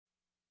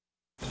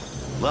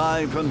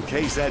Live from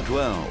KSAT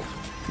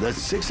 12, the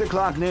 6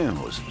 o'clock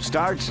news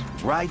starts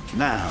right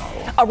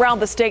now. Around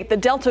the state, the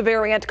Delta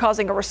variant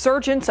causing a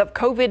resurgence of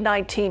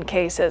COVID-19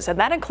 cases, and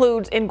that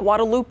includes in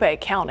Guadalupe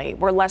County,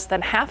 where less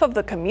than half of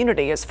the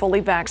community is fully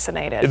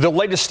vaccinated. The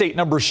latest state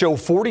numbers show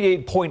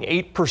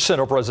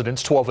 48.8% of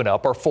residents 12 and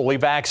up are fully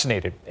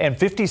vaccinated, and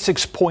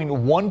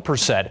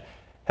 56.1%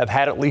 have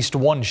had at least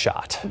one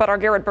shot. But our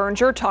Garrett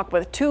Berger talked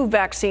with two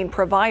vaccine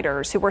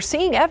providers who are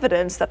seeing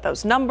evidence that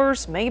those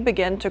numbers may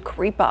begin to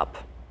creep up.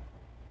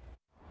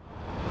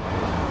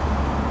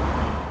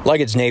 Like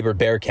its neighbor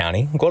Bexar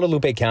County,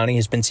 Guadalupe County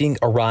has been seeing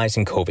a rise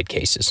in COVID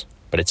cases,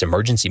 but its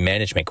emergency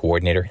management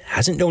coordinator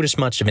hasn't noticed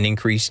much of an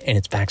increase in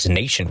its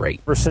vaccination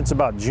rate. Since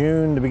about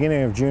June, the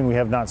beginning of June, we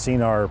have not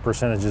seen our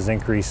percentages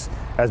increase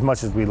as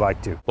much as we'd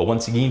like to. But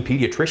once again,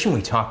 pediatrician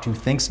we talked to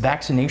thinks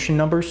vaccination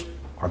numbers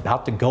are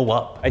about to go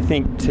up. I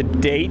think to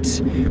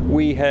date,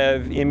 we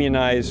have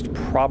immunized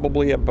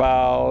probably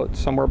about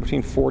somewhere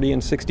between 40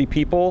 and 60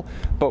 people,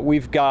 but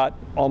we've got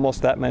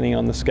almost that many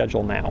on the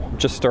schedule now,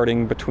 just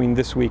starting between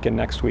this week and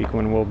next week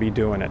when we'll be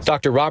doing it.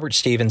 Dr. Robert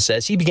Stevens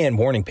says he began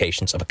warning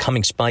patients of a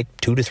coming spike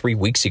 2 to 3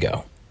 weeks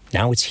ago.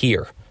 Now it's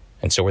here,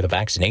 and so are the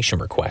vaccination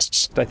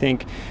requests. I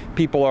think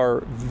people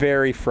are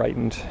very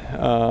frightened,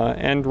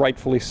 and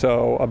rightfully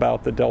so,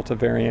 about the Delta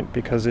variant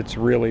because it's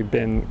really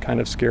been kind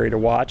of scary to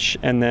watch.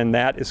 And then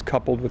that is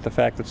coupled with the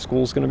fact that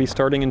school's going to be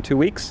starting in 2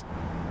 weeks.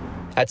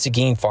 At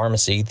Seguin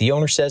Pharmacy, the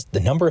owner says the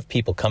number of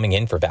people coming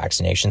in for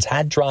vaccinations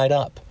had dried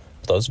up.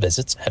 Those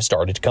visits have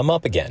started to come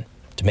up again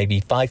to maybe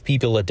 5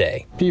 people a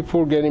day.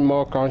 People getting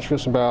more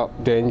conscious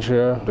about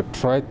danger, the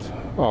threat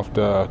of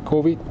the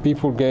COVID.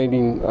 People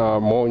getting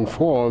more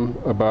informed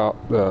about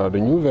the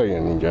new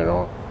variant in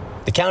general.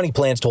 The county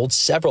plans to hold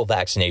several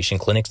vaccination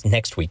clinics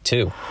next week,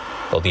 too,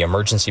 though the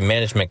emergency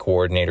management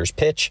coordinator's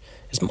pitch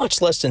is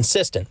much less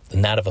insistent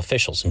than that of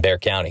officials in Bexar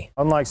County.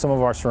 Unlike some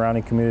of our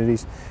surrounding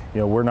communities,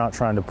 we're not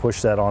trying to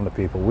push that onto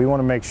people. We want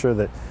to make sure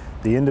that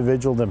the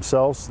individual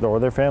themselves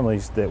or their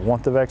families that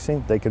want the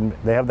vaccine, they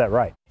have that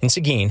right. In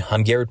Seguin,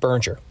 I'm Garrett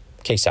Berger,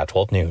 KSAT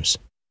 12 News.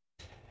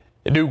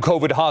 New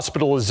COVID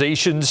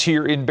hospitalizations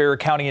here in Bexar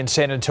County and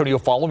San Antonio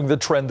following the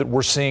trend that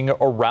we're seeing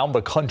around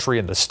the country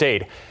and the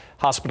state.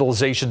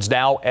 Hospitalizations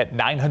now at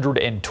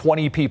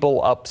 920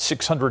 people, up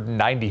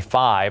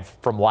 695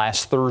 from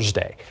last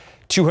Thursday.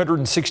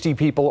 260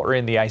 people are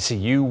in the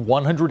ICU,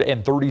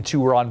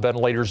 132 are on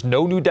ventilators,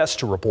 no new deaths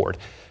to report.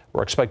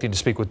 We're expecting to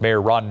speak with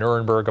Mayor Ron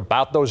Nirenberg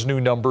about those new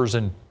numbers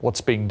and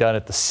what's being done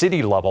at the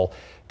city level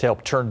to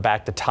help turn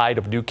back the tide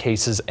of new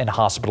cases and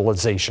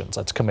hospitalizations.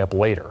 That's coming up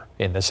later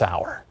in this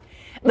hour.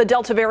 The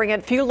Delta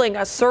variant fueling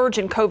a surge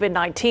in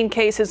COVID-19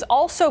 cases,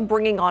 also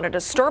bringing on a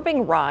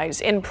disturbing rise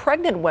in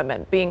pregnant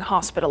women being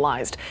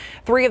hospitalized.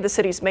 3 of the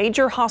city's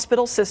major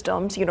hospital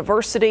systems,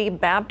 University,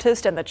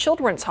 Baptist, and the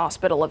Children's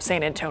Hospital of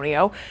San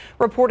Antonio,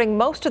 reporting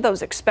most of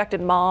those expected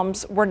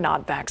moms were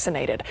not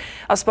vaccinated.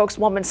 A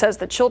spokeswoman says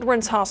the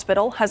Children's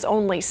Hospital has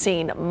only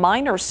seen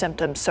minor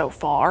symptoms so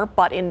far,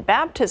 but in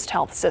Baptist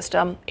Health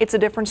System, it's a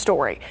different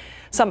story.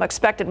 Some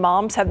expected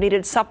moms have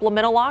needed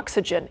supplemental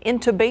oxygen,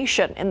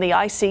 intubation in the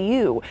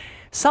ICU.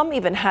 Some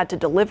even had to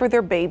deliver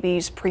their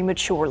babies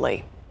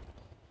prematurely.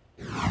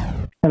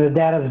 And the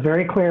data is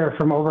very clear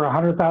from over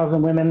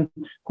 100,000 women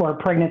who are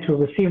pregnant who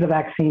received the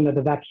vaccine that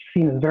the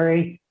vaccine is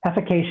very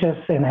efficacious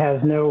and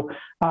has no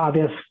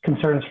obvious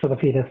concerns for the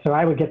fetus. So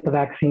I would get the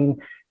vaccine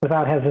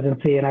without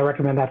hesitancy, and I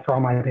recommend that for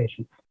all my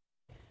patients.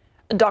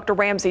 Dr.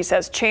 Ramsey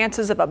says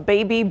chances of a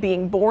baby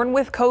being born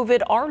with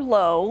COVID are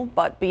low,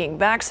 but being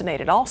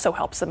vaccinated also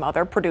helps the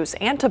mother produce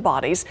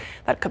antibodies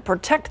that could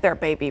protect their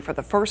baby for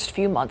the first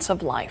few months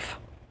of life.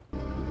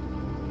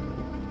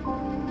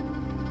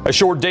 A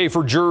short day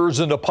for jurors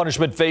in the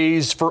punishment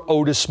phase for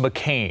Otis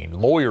McCain.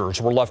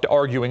 Lawyers were left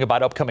arguing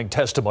about upcoming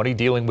testimony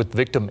dealing with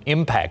victim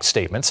impact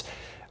statements.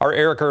 Our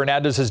Erica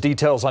Hernandez has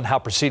details on how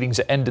proceedings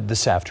ended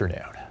this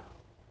afternoon.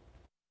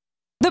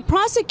 The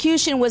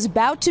prosecution was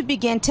about to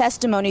begin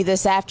testimony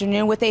this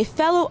afternoon with a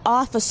fellow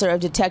officer of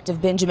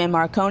Detective Benjamin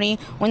Marconi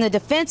when the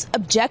defense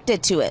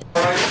objected to it.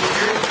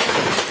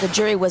 The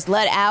jury was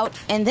let out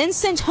and then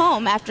sent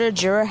home after a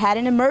juror had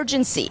an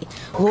emergency.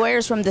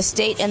 Lawyers from the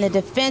state and the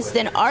defense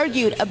then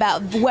argued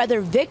about whether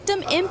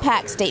victim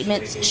impact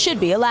statements should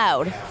be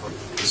allowed.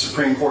 The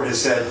Supreme Court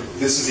has said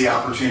this is the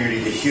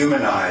opportunity to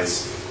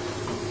humanize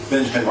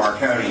Benjamin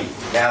Marconi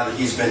now that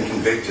he's been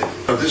convicted.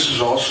 But this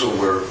is also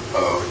where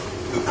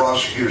the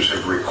prosecutors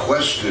have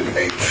requested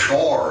a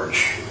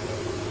charge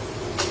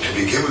to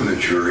be given the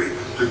jury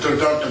that they're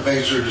not to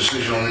base their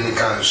decision on any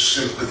kind of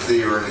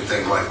sympathy or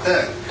anything like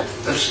that.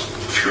 That's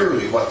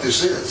purely what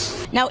this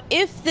is. Now,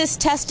 if this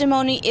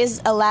testimony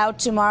is allowed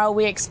tomorrow,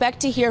 we expect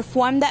to hear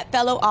from that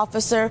fellow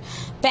officer,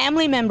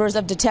 family members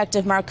of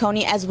Detective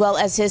Marconi, as well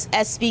as his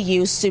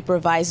SVU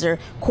supervisor.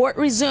 Court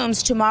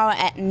resumes tomorrow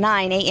at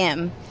 9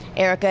 a.m.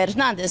 Erica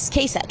Hernandez,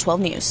 KSAT 12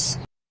 News.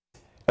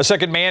 A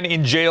second man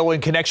in jail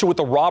in connection with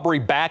the robbery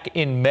back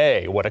in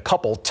May when a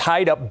couple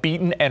tied up,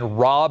 beaten, and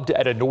robbed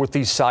at a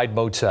Northeast Side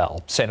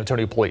motel. San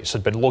Antonio police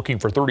had been looking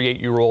for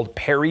 38-year-old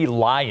Perry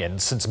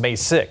Lyons since May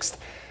 6th.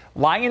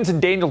 Lyons and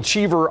Daniel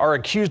Cheever are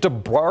accused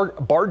of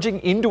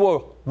barging into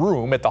a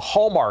room at the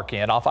Hallmark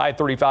Inn off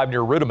I-35 near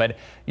Rittiman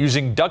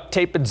using duct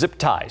tape and zip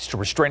ties to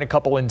restrain a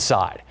couple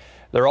inside.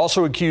 They're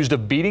also accused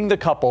of beating the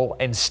couple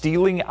and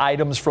stealing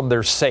items from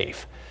their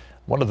safe.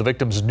 One of the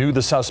victims knew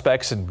the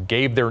suspects and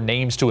gave their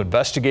names to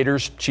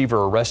investigators.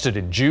 Cheever arrested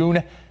in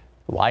June.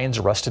 Lyons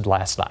arrested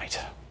last night.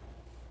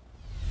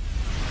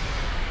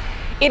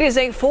 It is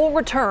a full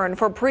return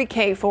for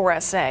Pre-K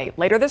 4SA.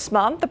 Later this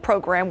month, the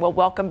program will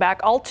welcome back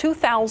all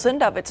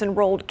 2,000 of its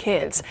enrolled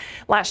kids.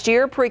 Last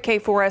year, Pre-K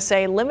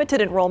 4SA limited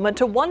enrollment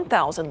to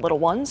 1,000 little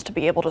ones to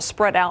be able to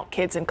spread out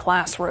kids in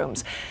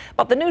classrooms.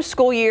 But the new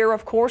school year,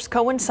 of course,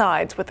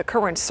 coincides with the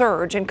current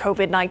surge in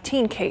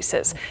COVID-19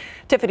 cases.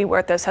 Tiffany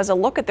Huertas has a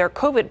look at their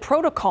COVID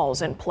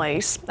protocols in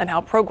place and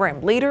how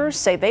program leaders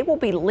say they will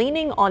be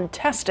leaning on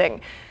testing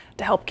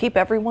to help keep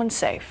everyone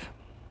safe.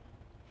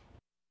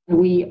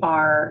 We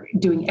are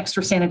doing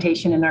extra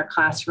sanitation in our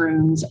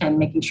classrooms and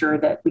making sure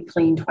that we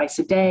clean twice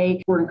a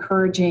day. We're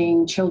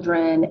encouraging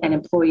children and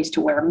employees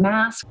to wear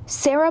masks.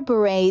 Sarah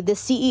Beret, the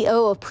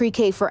CEO of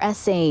Pre-K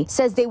 4SA,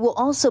 says they will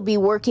also be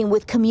working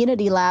with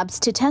community labs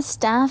to test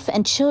staff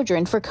and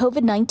children for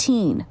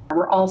COVID-19.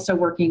 We're also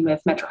working with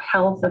Metro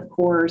Health, of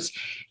course,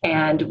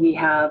 and we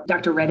have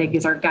Dr. Reddick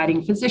is our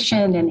guiding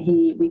physician, and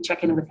we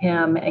check in with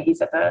him.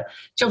 He's at the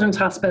Children's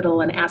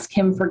Hospital and ask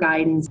him for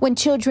guidance. When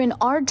children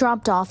are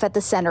dropped off at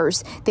the centers,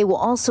 they will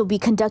also be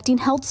conducting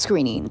health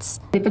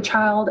screenings. If a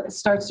child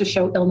starts to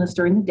show illness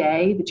during the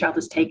day, the child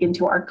is taken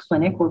to our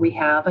clinic where we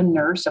have a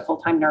nurse, a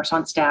full-time nurse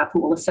on staff who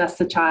will assess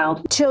the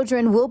child.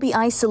 Children will be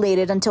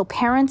isolated until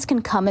parents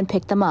can come and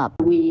pick them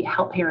up. We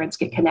help parents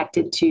get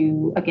connected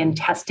to, again,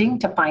 testing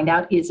to find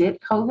out, is it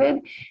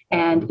COVID?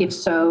 And if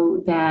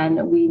so,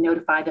 then we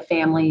notify the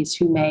families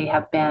who may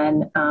have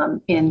been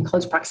in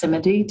close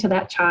proximity to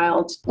that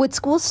child. With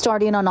school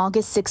starting on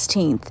August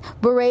 16th,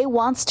 Beret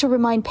wants to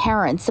remind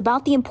parents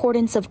about the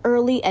importance of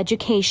early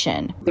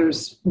education.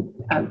 There's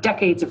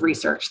decades of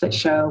research that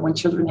show when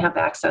children have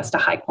access to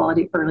high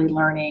quality early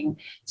learning,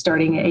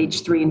 starting at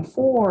age 3 and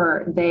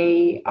 4,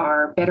 they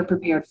are better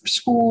prepared for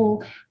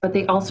school, but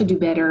they also do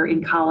better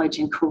in college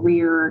and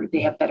career.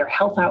 They have better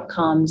health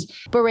outcomes.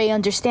 Beret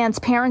understands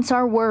parents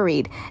are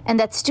worried and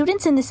that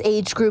students in this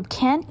age group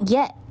can't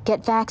yet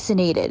get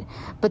vaccinated,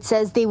 but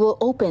says they will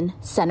open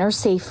centers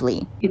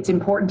safely. It's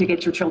important to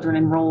get your children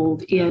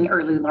enrolled in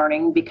early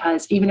learning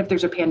because even if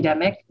there's a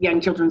pandemic,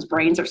 young children's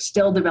brains are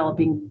still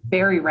developing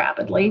very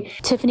rapidly.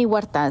 Tiffany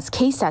Huertas,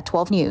 KSAT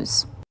 12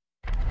 News.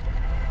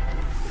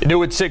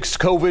 New at 6,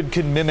 COVID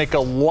can mimic a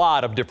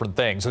lot of different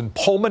things, and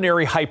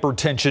pulmonary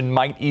hypertension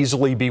might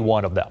easily be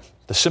one of them.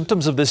 The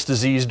symptoms of this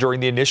disease during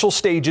the initial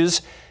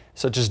stages,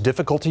 such as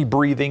difficulty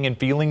breathing and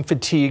feeling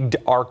fatigued,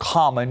 are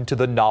common to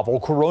the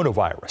novel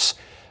coronavirus.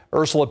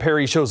 Ursula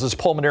Perry shows us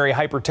pulmonary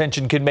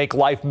hypertension can make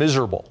life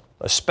miserable,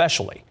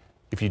 especially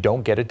if you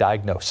don't get a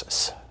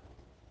diagnosis.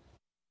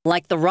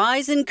 Like the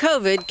rise in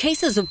COVID,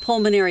 cases of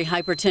pulmonary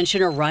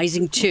hypertension are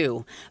rising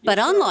too. But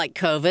unlike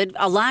COVID,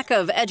 a lack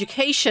of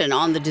education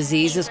on the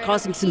disease is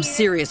causing some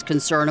serious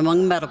concern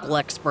among medical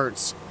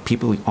experts.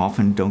 People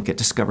often don't get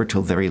discovered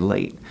till very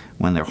late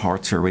when their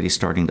hearts are already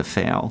starting to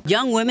fail.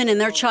 Young women in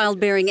their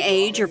childbearing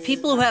age or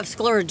people who have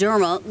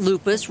scleroderma,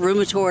 lupus,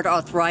 rheumatoid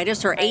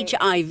arthritis, or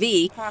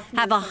HIV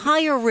have a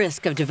higher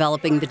risk of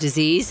developing the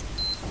disease.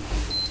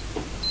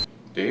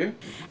 Do you?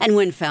 And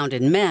when found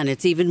in men,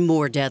 it's even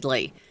more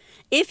deadly.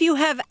 If you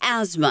have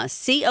asthma,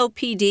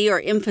 COPD,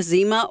 or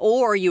emphysema,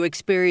 or you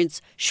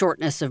experience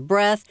shortness of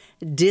breath,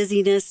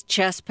 dizziness,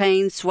 chest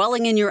pain,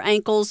 swelling in your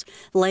ankles,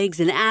 legs,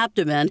 and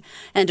abdomen,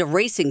 and a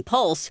racing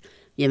pulse,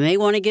 you may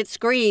want to get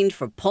screened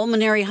for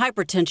pulmonary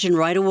hypertension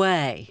right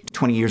away.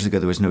 20 years ago,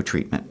 there was no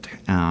treatment,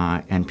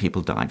 and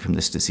people died from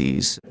this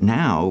disease.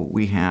 Now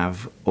we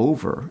have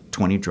over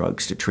 20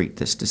 drugs to treat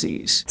this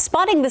disease.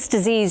 Spotting this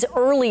disease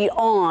early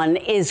on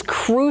is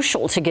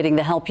crucial to getting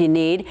the help you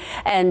need,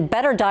 and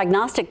better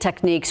diagnostic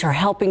techniques are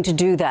helping to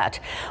do that.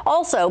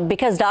 Also,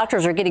 because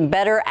doctors are getting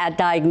better at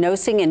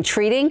diagnosing and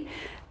treating,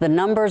 the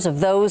numbers of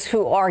those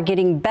who are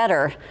getting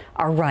better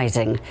are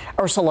rising.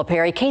 Ursula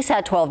Perry,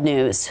 KSAT 12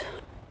 News.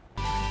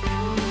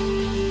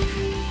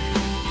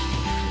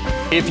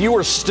 If you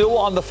are still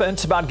on the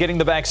fence about getting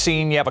the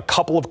vaccine, you have a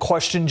couple of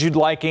questions you'd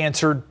like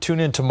answered, tune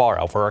in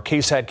tomorrow for our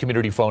KSAT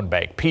Community Phone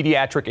Bank.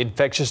 Pediatric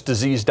infectious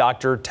disease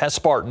doctor Tess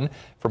Spartan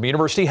from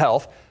University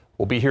Health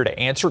will be here to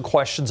answer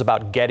questions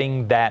about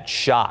getting that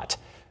shot.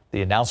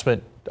 The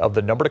announcement of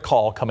the number to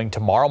call coming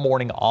tomorrow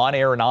morning on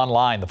air and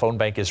online. The phone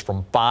bank is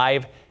from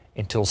 5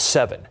 until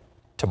 7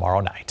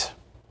 tomorrow night.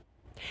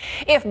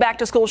 If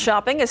back-to-school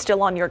shopping is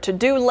still on your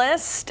to-do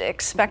list,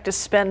 expect to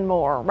spend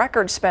more.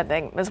 Record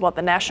spending is what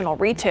the National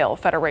Retail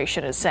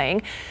Federation is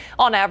saying.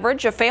 On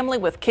average, a family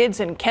with kids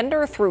in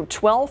kinder through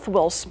 12th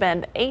will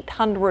spend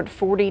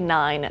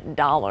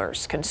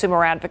 $849.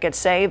 Consumer advocates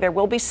say there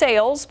will be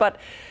sales, but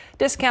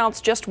discounts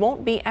just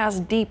won't be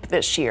as deep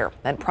this year,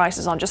 and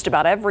prices on just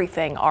about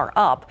everything are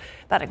up.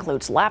 That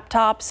includes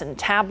laptops and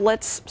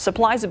tablets.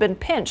 Supplies have been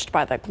pinched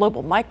by the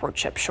global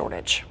microchip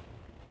shortage.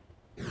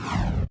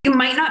 You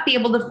might not be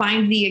able to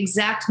find the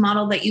exact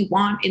model that you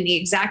want in the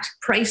exact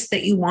price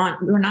that you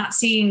want. We're not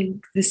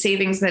seeing the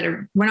savings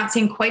we're not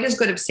seeing quite as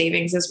good of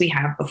savings as we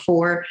have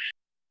before.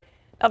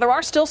 Now, there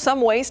are still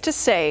some ways to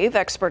save.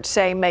 Experts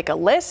say make a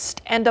list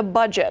and a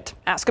budget.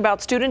 Ask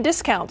about student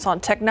discounts on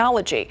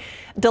technology.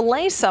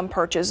 Delay some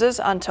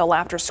purchases until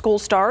after school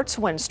starts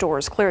when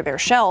stores clear their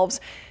shelves.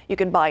 You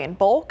can buy in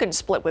bulk and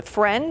split with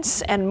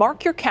friends. And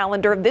mark your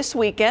calendar this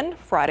weekend,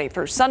 Friday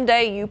through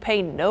Sunday, you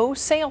pay no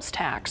sales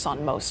tax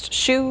on most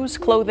shoes,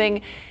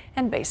 clothing,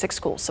 and basic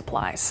school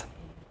supplies.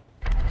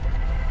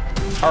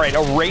 All right,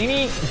 a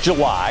rainy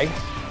July.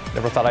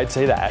 Never thought I'd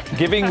say that.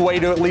 Giving way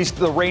to at least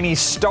the rainy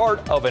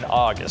start of an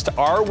August.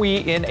 Are we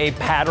in a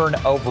pattern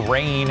of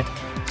rain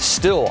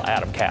still,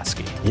 Adam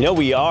Caskey? You know,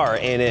 we are,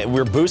 and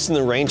we're boosting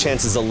the rain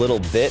chances a little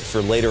bit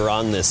for later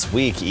on this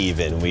week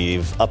even.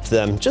 We've upped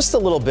them just a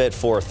little bit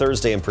for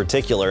Thursday in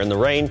particular. And the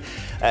rain,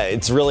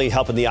 it's really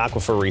helping the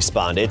aquifer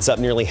respond. It's up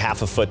nearly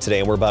half a foot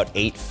today, and we're about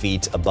 8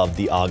 feet above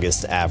the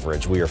August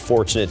average. We are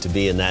fortunate to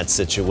be in that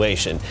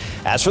situation.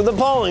 As for the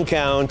pollen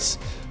count,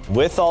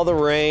 with all the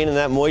rain and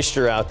that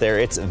moisture out there,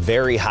 it's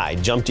very high.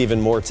 Jumped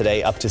even more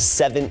today, up to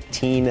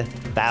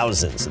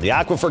 17,000. So the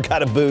aquifer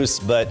got a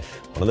boost, but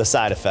one of the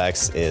side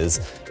effects is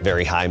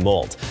very high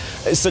mold.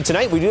 So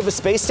tonight we do have a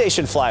space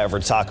station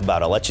flyover to talk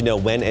about. I'll let you know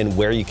when and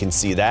where you can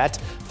see that.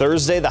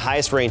 Thursday, the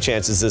highest rain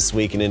chances this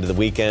week and into the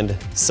weekend.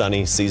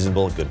 Sunny,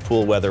 seasonable, good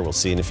pool weather. We'll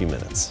see you in a few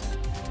minutes.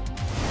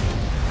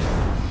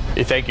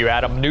 Thank you,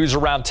 Adam. News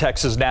around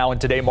Texas now, and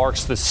today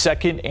marks the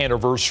second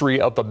anniversary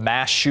of the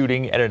mass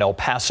shooting at an El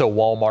Paso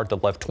Walmart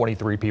that left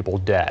 23 people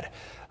dead.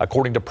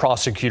 According to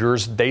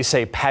prosecutors, they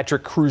say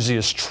Patrick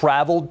Cruzius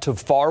traveled to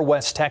far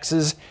west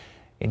Texas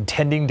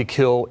intending to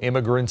kill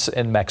immigrants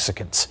and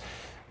Mexicans.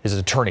 His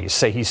attorneys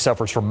say he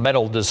suffers from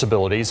mental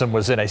disabilities and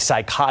was in a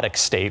psychotic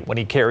state when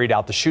he carried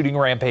out the shooting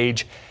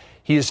rampage.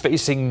 He is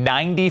facing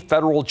 90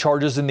 federal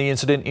charges in the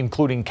incident,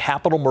 including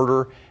capital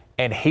murder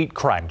and hate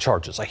crime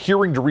charges. A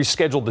hearing to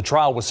reschedule the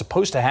trial was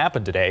supposed to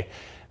happen today. It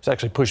was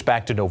actually pushed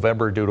back to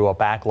November due to a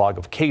backlog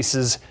of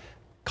cases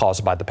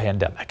caused by the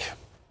pandemic.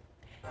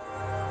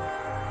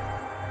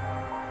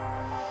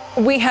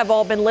 We have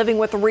all been living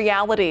with the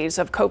realities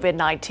of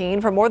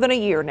COVID-19 for more than a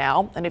year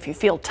now. And if you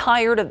feel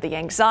tired of the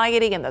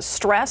anxiety and the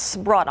stress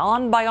brought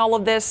on by all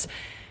of this,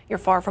 you're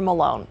far from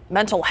alone.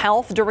 Mental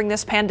health during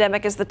this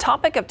pandemic is the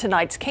topic of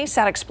tonight's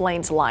KSAT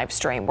Explains live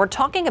stream. We're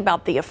talking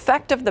about the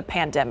effect of the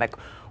pandemic,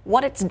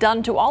 what it's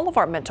done to all of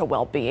our mental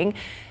well-being,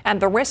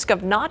 and the risk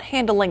of not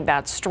handling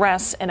that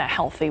stress in a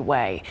healthy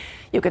way.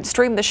 You can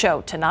stream the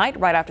show tonight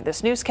right after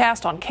this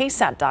newscast on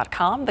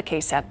KSAT.com, the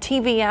KSAT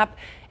TV app,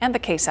 and the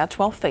KSAT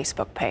 12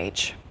 Facebook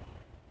page.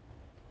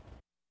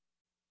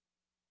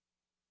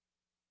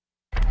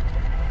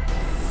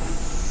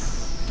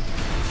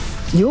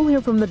 You'll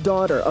hear from the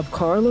daughter of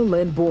Carla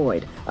Lynn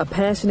Boyd, a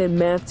passionate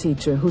math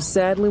teacher who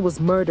sadly was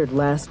murdered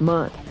last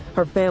month.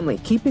 Her family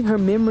keeping her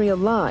memory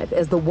alive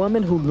as the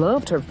woman who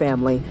loved her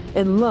family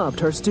and loved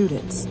her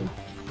students.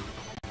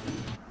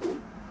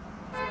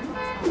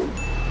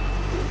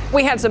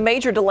 We had some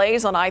major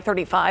delays on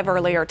I-35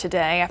 earlier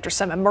today after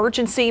some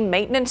emergency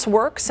maintenance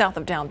work south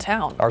of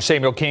downtown. Our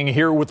Samuel King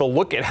here with a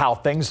look at how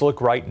things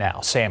look right now.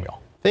 Samuel.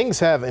 Things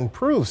have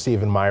improved,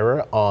 Stephen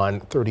Myra,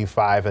 on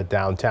 35 at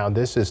downtown.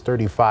 This is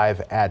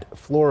 35 at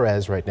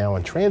Flores right now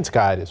on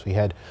TransGuide as we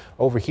head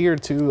over here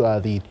to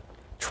the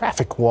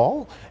traffic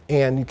wall,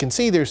 and you can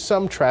see there's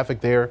some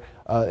traffic there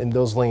in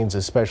those lanes,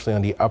 especially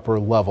on the upper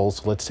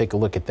levels. Let's take a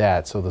look at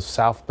that. So the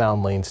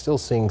southbound lane still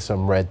seeing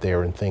some red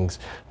there, and things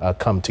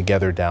come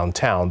together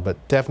downtown,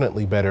 but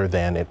definitely better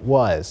than it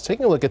was.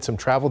 Taking a look at some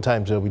travel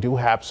times, though, we do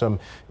have some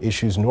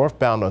issues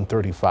northbound on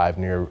 35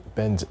 near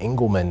Benz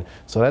Engelman.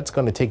 So that's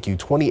going to take you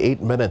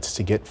 28 minutes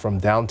to get from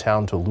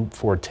downtown to Loop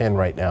 410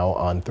 right now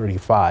on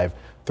 35.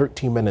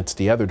 13 minutes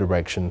the other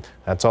direction.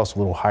 That's also a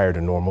little higher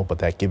than normal, but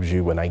that gives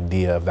you an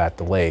idea of that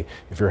delay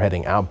if you're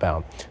heading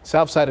outbound.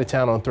 South side of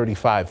town on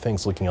 35,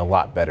 things looking a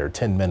lot better.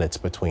 10 minutes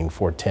between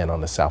 410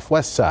 on the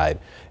southwest side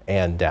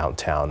and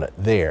downtown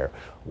there.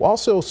 We're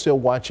also still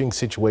watching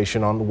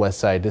situation on the west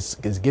side. This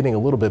is getting a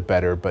little bit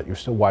better, but you're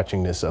still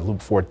watching this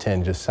Loop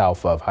 410 just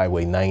south of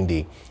Highway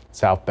 90.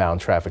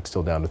 Southbound traffic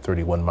still down to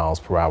 31 miles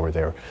per hour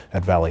there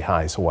at Valley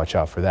High, so watch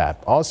out for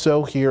that.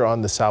 Also here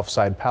on the south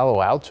side,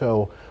 Palo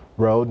Alto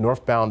Road,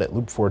 northbound at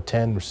Loop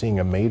 410, we're seeing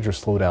a major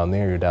slowdown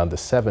there. You're down to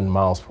 7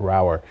 miles per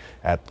hour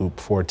at Loop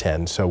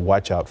 410, so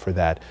watch out for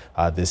that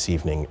this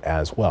evening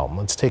as well.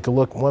 Let's take a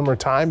look one more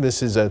time.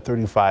 This is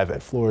 35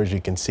 at Flores.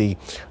 You can see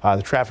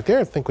the traffic there.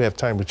 I think we have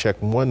time to check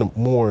one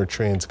more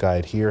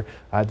TransGuide here.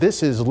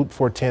 This is Loop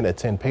 410 at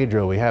San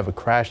Pedro. We have a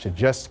crash that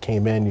just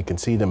came in. You can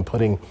see them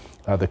putting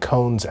the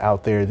cones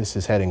out there. This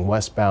is heading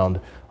westbound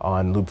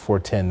on Loop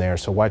 410 there,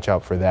 so watch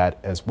out for that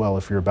as well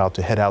if you're about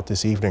to head out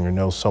this evening or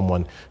know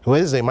someone who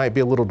is. They might be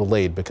a little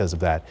delayed because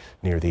of that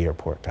near the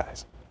airport,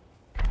 guys.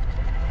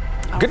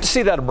 Good to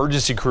see that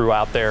emergency crew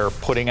out there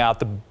putting out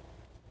the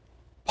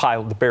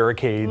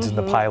barricades and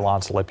the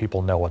pylons to let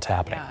people know what's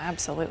happening. Yeah,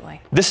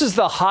 absolutely. This is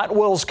the Hot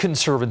Wells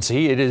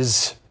Conservancy. It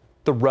is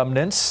the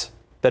remnants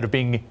that are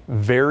being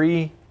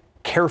very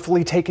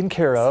carefully taken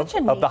care of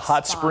Such a the neat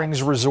Hot spot.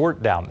 Springs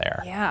Resort down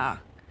there. Yeah.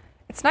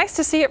 It's nice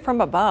to see it from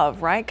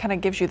above, right? Kind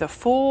of gives you the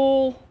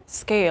full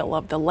scale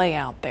of the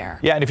layout there.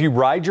 Yeah, and if you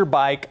ride your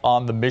bike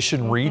on the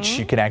Mission Reach,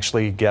 you can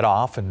actually get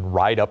off and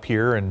ride up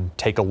here and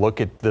take a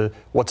look at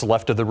what's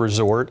left of the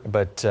resort.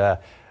 But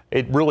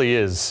it really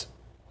is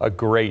a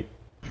great,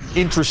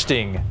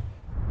 interesting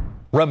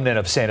remnant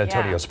of San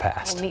Antonio's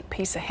past. A neat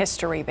piece of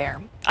history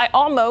there. I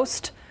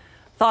almost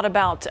thought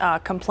about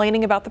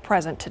complaining about the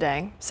present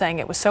today, saying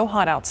it was so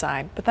hot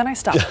outside, but then I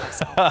stopped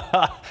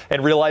myself.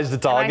 And realized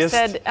it's August?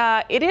 I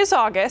said, it is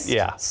August.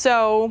 Yeah.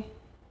 So,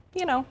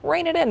 you know,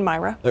 rein it in,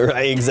 Myra.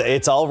 Right,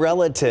 it's all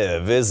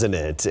relative, isn't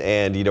it?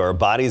 And, you know, our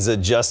bodies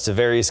adjust to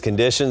various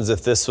conditions.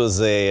 If this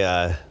was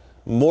a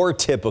more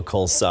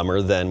typical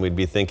summer, then we'd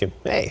be thinking,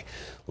 hey,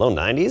 low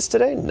 90s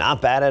today?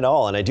 Not bad at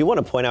all. And I do want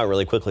to point out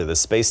really quickly, the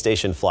space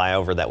station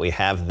flyover that we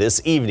have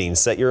this evening,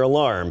 set your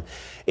alarm.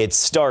 It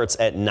starts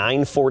at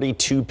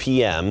 9:42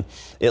 p.m.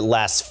 It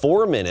lasts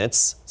 4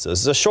 minutes, so this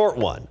is a short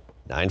one.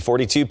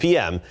 9:42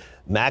 p.m.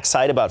 Max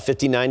height about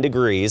 59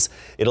 degrees.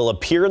 It'll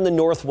appear in the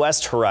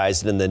northwest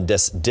horizon and then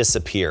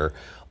disappear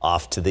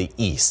off to the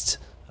east.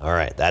 All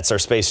right, that's our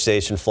space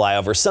station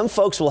flyover. Some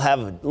folks will have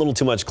a little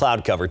too much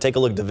cloud cover. Take a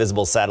look at the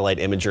visible satellite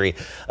imagery,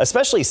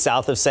 especially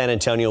south of San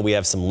Antonio. We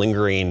have some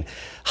lingering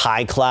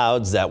high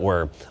clouds that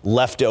were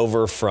left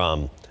over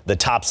from the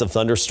tops of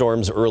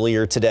thunderstorms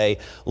earlier today.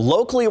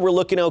 Locally, we're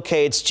looking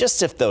okay. It's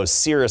just if those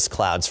cirrus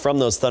clouds from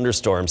those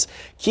thunderstorms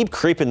keep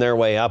creeping their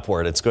way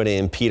upward, it's going to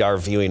impede our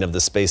viewing of the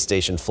space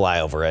station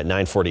flyover at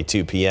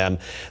 9:42 p.m.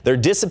 They're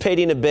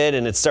dissipating a bit,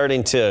 and it's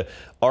starting to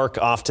arc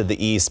off to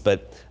the east,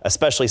 but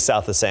especially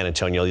south of San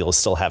Antonio, you'll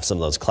still have some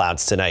of those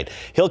clouds tonight.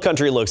 Hill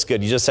country looks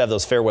good. You just have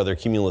those fair weather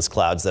cumulus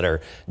clouds that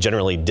are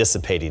generally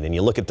dissipating. And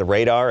you look at the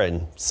radar,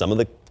 and some of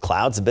the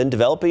clouds have been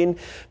developing.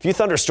 A few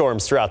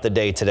thunderstorms throughout the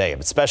day today,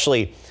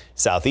 especially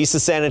southeast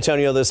of San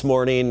Antonio this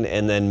morning,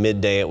 and then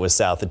midday it was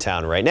south of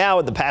town. Right now,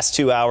 in the past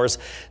 2 hours,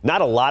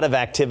 not a lot of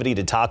activity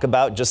to talk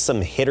about, just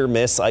some hit or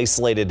miss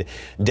isolated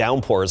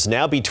downpours.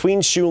 Now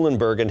between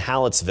Schulenburg and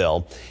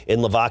Hallettsville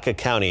in Lavaca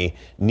County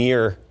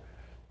near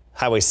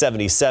Highway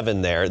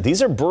 77 there.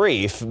 These are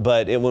brief,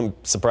 but it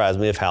wouldn't surprise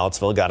me if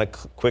Hallettsville got a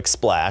quick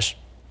splash.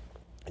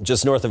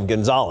 Just north of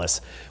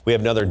Gonzales, we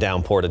have another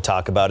downpour to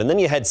talk about. And then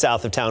you head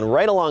south of town,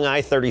 right along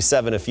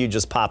I-37. A few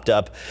just popped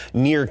up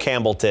near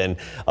Campbellton.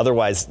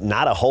 Otherwise,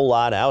 not a whole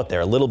lot out there.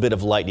 A little bit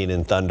of lightning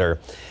and thunder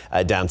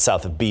down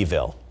south of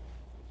Beeville.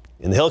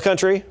 In the hill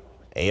country,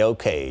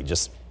 A-OK.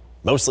 Just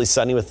mostly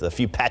sunny with a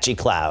few patchy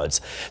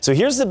clouds. So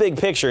here's the big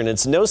picture, and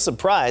it's no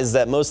surprise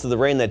that most of the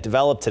rain that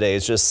developed today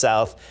is just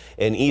south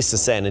and east of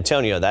San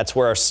Antonio. That's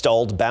where our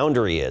stalled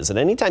boundary is. And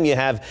anytime you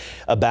have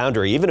a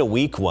boundary, even a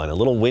weak one, a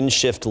little wind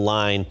shift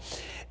line,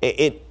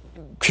 it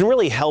can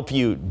really help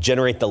you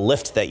generate the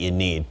lift that you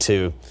need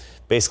to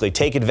basically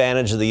take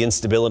advantage of the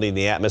instability in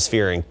the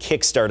atmosphere and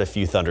kickstart a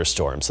few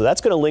thunderstorms. So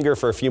that's going to linger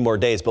for a few more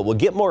days, but we'll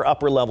get more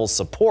upper level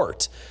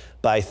support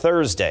by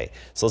Thursday.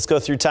 So let's go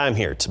through time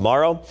here.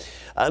 Tomorrow,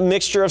 a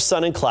mixture of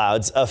sun and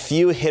clouds, a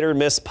few hit or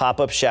miss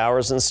pop-up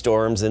showers and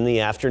storms in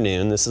the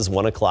afternoon. This is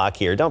 1 o'clock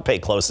here. Don't pay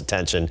close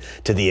attention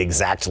to the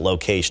exact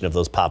location of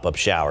those pop-up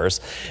showers.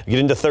 We get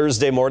into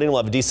Thursday morning, we'll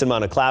have a decent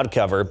amount of cloud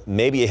cover,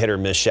 maybe a hit or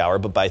miss shower,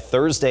 but by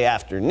Thursday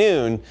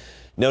afternoon,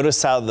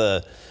 notice how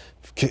the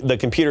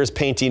computer is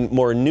painting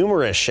more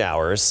numerous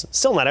showers.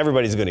 Still not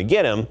everybody's going to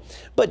get them,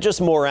 but just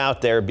more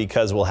out there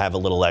because we'll have a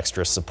little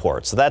extra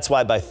support. So that's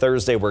why by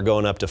Thursday we're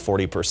going up to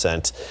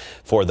 40%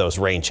 for those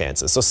rain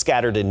chances. So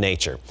scattered in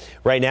nature.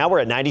 Right now we're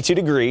at 92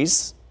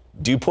 degrees.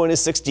 Dew point is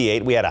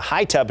 68. We had a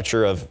high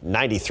temperature of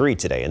 93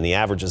 today, and the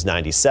average is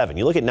 97.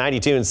 You look at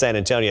 92 in San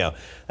Antonio,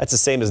 that's the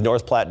same as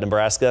North Platte,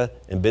 Nebraska,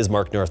 and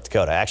Bismarck, North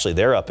Dakota. Actually,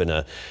 they're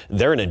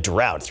in a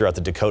drought throughout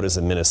the Dakotas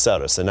and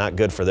Minnesota, so not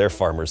good for their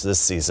farmers this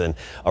season.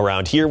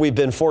 Around here, we've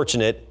been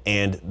fortunate,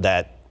 and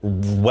that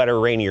wetter,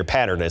 rainier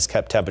pattern has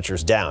kept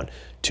temperatures down.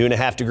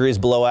 2.5 degrees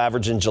below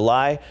average in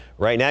July.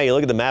 Right now, you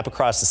look at the map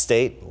across the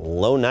state,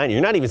 low 90.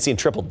 You're not even seeing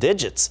triple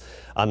digits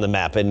on the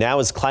map. And now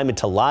is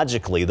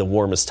climatologically the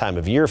warmest time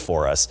of year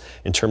for us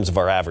in terms of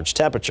our average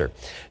temperature.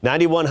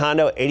 91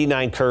 Hondo,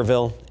 89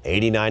 Kerrville,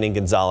 89 in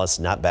Gonzales.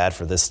 Not bad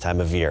for this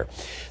time of year.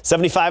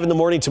 75 in the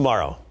morning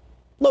tomorrow.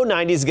 Low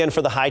 90s again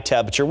for the high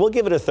temperature. We'll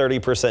give it a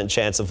 30%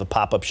 chance of a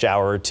pop-up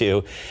shower or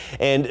two.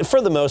 And for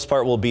the most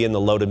part, we'll be in the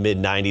low to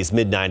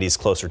mid-90s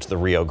closer to the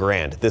Rio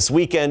Grande. This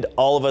weekend,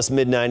 all of us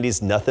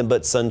mid-90s, nothing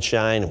but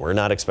sunshine. We're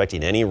not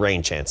expecting any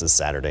rain chances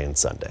Saturday and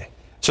Sunday.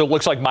 So it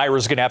looks like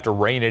Myra's going to have to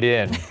rein it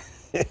in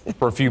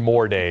for a few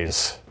more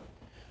days.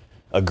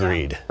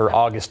 Agreed. Her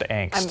August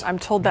angst. I'm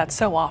told that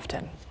so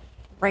often.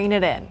 Rein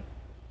it in.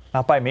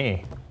 Not by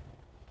me.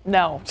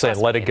 No. Say,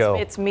 let it go.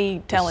 It's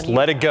me telling Just you.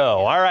 let it go.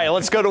 All right,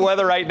 let's go to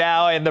weather right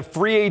now. And the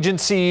free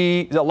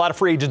agency, a lot of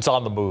free agents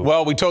on the move.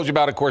 Well, we told you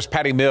about, of course,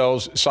 Patty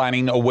Mills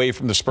signing away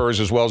from the Spurs,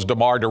 as well as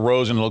DeMar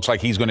DeRozan. Looks like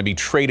he's going to be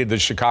traded to the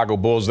Chicago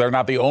Bulls. They're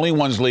not the only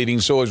ones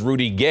leaving. So is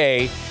Rudy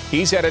Gay.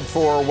 He's headed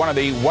for one of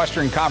the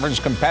Western Conference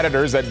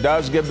competitors that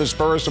does give the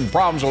Spurs some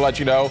problems. We'll let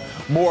you know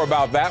more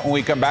about that when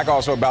we come back.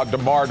 Also about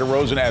DeMar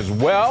DeRozan as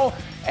well.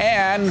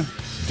 And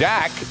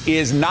Dak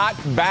is not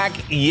back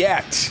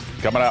yet.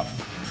 Coming up.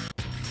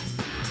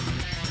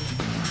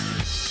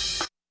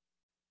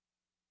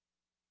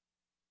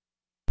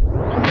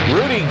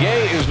 Rudy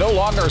Gay is no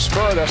longer a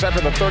Spur. That's after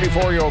the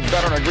 34-year-old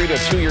veteran agreed to a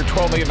 2-year,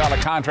 $12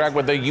 million contract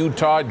with the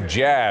Utah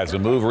Jazz. The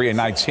move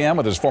reunites him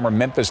with his former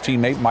Memphis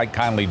teammate Mike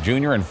Conley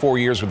Jr. in 4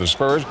 years with the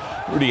Spurs.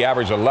 Rudy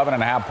averaged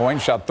 11.5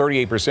 points, shot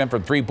 38%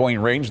 from three-point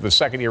range. The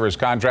second year of his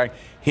contract,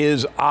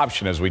 his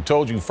option. As we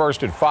told you,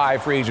 first at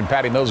 5, free agent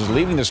Patty Mills is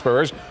leaving the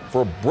Spurs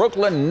for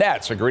Brooklyn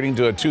Nets, agreeing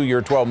to a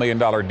 2-year, $12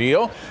 million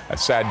deal. A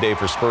sad day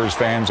for Spurs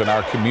fans in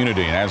our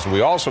community. And as we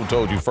also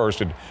told you,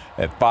 first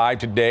at 5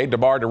 today,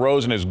 DeMar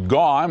DeRozan is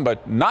gone,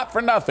 but not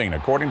for nothing.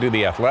 According to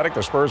The Athletic,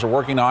 the Spurs are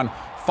working on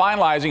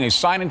finalizing a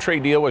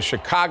sign-and-trade deal with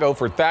Chicago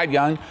for Thad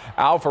Young,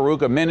 Al-Farouq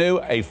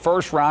Aminu, a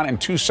first-round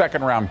and 2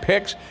 second-round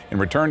picks. In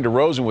return,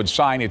 DeRozan would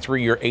sign a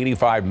 3-year,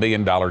 $85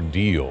 million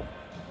deal.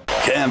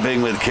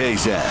 Camping with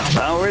KSAT,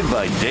 powered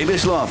by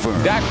Davis Law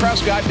Firm. Dak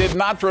Prescott did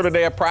not throw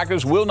today at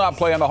practice, will not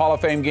play in the Hall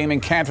of Fame game in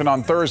Canton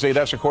on Thursday.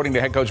 That's according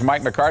to head coach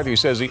Mike McCarthy. He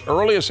says the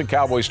earliest a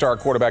Cowboys star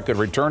quarterback could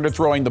return to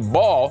throwing the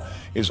ball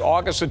is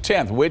August the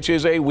 10th, which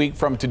is a week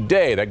from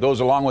today. That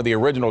goes along with the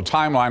original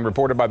timeline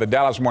reported by the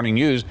Dallas Morning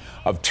News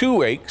of 2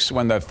 weeks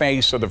when the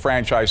face of the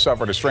franchise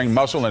suffered a strained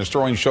muscle in his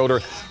throwing shoulder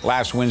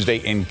last Wednesday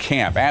in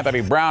camp.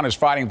 Anthony Brown is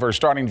fighting for a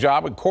starting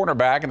job at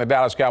cornerback in the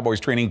Dallas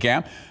Cowboys training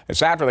camp.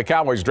 It's after the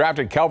Cowboys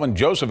drafted Kelvin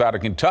Joseph out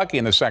of Kentucky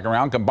in the second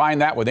round. Combine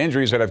that with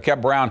injuries that have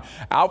kept Brown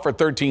out for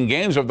 13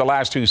 games over the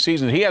last 2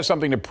 seasons. He has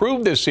something to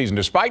prove this season,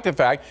 despite the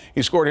fact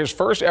he scored his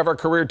first ever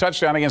career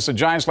touchdown against the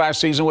Giants last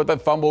season with a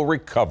fumble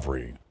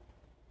recovery.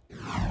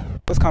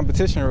 It's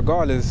competition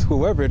regardless.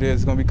 Whoever it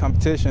is going to be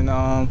competition.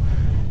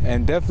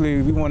 And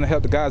definitely we want to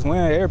help the guys win.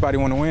 Everybody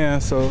want to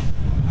win. So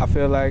I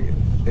feel like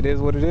it is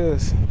what it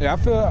is. Yeah,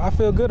 I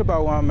feel good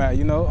about where I'm at.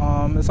 You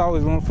know, it's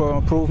always room for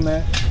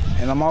improvement.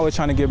 And I'm always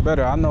trying to get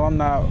better. I know I'm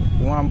not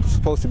where I'm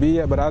supposed to be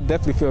yet, but I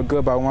definitely feel good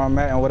about where I'm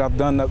at and what I've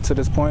done up to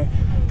this point.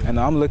 And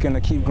I'm looking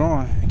to keep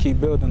growing and keep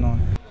building on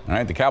it. All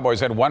right, the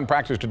Cowboys had 1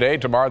 practice today.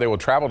 Tomorrow they will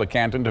travel to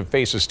Canton to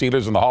face the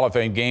Steelers in the Hall of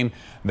Fame game.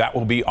 That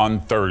will be on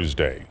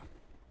Thursday.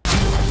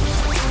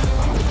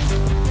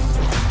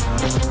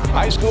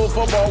 High school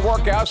football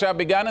workouts have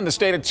begun in the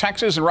state of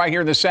Texas and right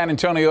here in the San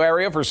Antonio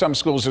area for some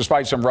schools,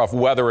 despite some rough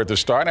weather at the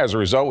start. As a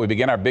result, we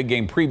begin our big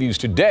game previews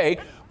today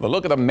with a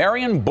look at the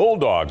Marion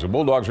Bulldogs. The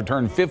Bulldogs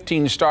returned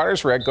 15 starters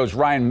for head coach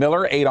Ryan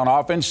Miller, 8 on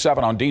offense,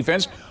 7 on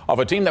defense, of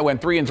a team that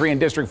went 3-3 in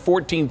district,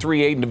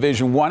 14-3-8 in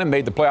Division I and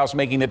made the playoffs,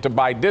 making it to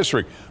by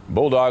district.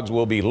 Bulldogs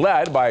will be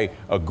led by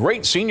a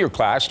great senior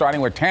class,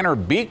 starting with Tanner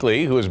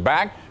Beakley, who is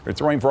back. They're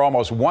throwing for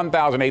almost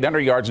 1,800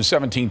 yards and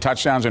 17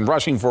 touchdowns and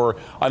rushing for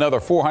another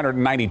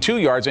 492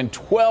 yards and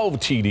 12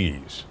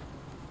 TDs.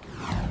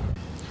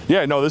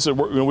 Yeah, no,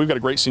 we've got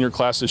a great senior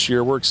class this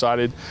year. We're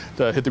excited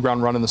to hit the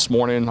ground running this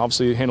morning.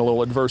 Obviously, handle a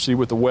little adversity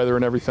with the weather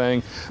and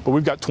everything. But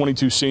we've got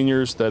 22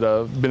 seniors that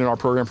have been in our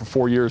program for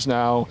 4 years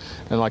now.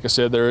 And like I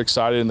said, they're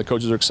excited and the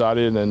coaches are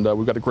excited. And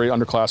we've got a great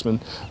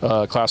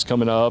underclassmen class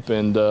coming up.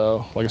 And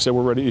like I said,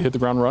 we're ready to hit the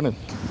ground running.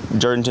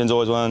 Jordanton's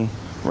always won.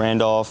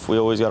 Randolph, we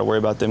always got to worry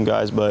about them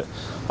guys. But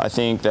I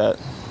think that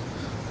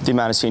the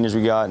amount of seniors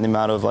we got and the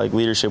amount of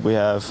leadership we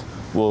have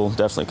will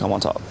definitely come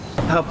on top.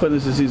 How fun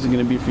is the season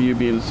going to be for you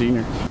being a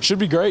senior? Should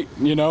be great.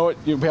 You know,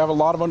 we have a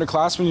lot of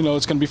underclassmen. You know,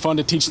 it's going to be fun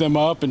to teach them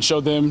up and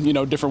show them,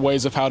 different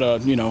ways of how to,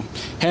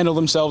 handle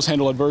themselves,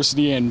 handle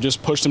adversity, and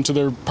just push them to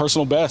their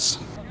personal best.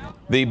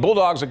 The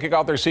Bulldogs will kick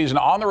off their season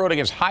on the road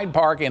against Hyde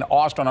Park in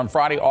Austin on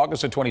Friday,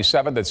 August the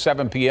 27th at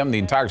 7 p.m. The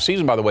entire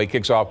season, by the way,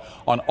 kicks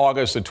off on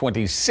August the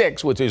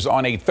 26th, which is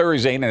on a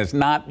Thursday, and it's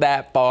not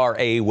that far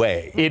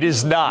away. It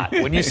is not.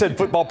 When you said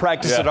football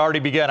practice had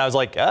already begun, I was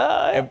like,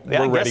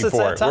 we're ready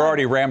for it. We're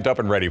already ramped up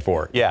and ready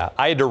for it. Yeah,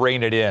 I had to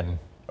rein it in.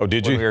 Oh,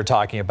 did you? When we were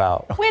talking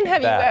about When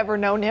have you ever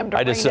known him to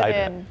rein it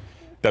in?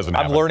 Doesn't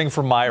happen. I'm learning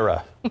from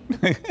Myra.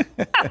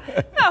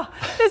 Oh,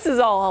 this is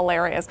all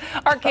hilarious.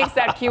 Our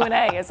KSAT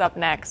Q&A is up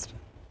next.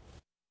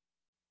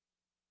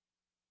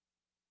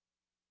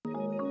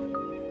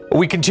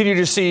 We continue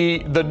to see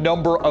the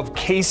number of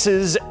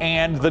cases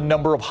and the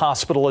number of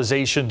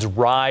hospitalizations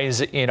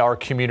rise in our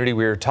community.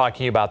 We are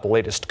talking about the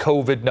latest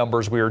COVID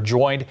numbers. We are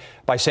joined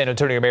by San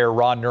Antonio Mayor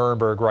Ron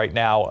Nirenberg right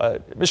now.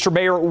 Mr.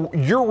 Mayor,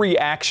 your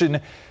reaction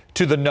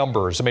to the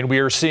numbers. I mean, we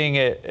are seeing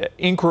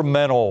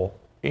incremental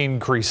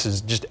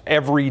increases just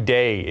every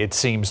day, it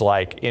seems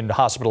like, in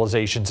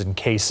hospitalizations and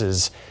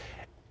cases.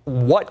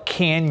 What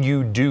can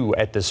you do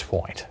at this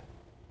point?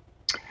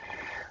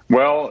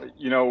 Well,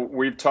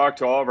 we've talked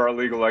to all of our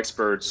legal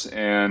experts,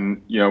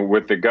 and,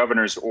 with the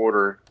governor's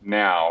order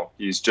now,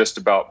 he's just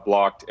about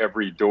blocked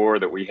every door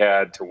that we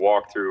had to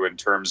walk through in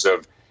terms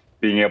of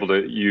being able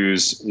to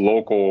use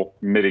local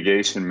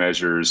mitigation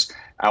measures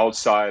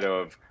outside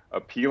of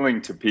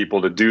appealing to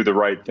people to do the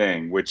right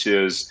thing, which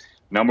is,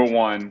 number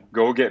one,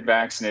 go get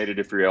vaccinated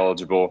if you're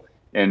eligible,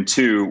 and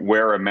two,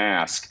 wear a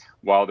mask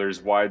while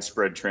there's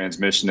widespread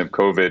transmission of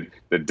COVID,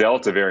 the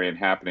Delta variant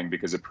happening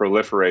because it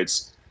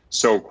proliferates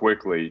so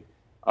quickly.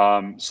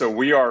 So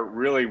we are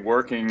really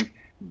working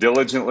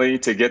diligently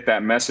to get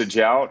that message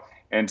out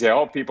and to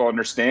help people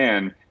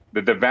understand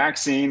that the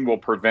vaccine will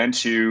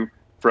prevent you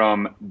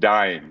from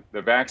dying.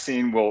 The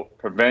vaccine will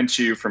prevent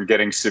you from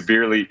getting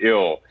severely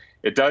ill.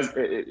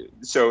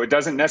 So it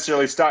doesn't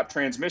necessarily stop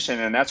transmission,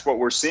 and that's what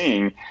we're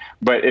seeing.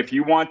 But if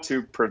you want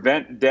to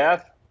prevent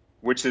death,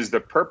 which is the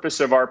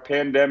purpose of our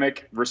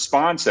pandemic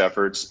response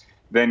efforts,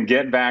 then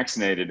get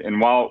vaccinated. And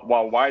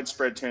while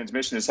widespread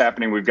transmission is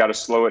happening, we've got to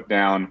slow it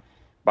down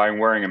by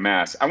wearing a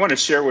mask. I want to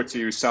share with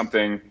you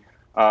something,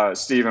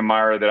 Steve and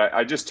Myra, that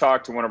I just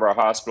talked to one of our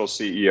hospital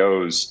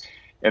CEOs,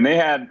 and they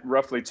had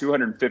roughly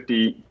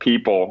 250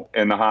 people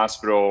in the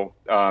hospital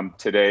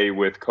today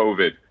with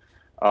COVID,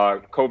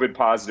 COVID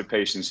positive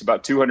patients,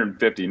 about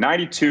 250.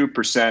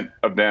 92%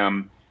 of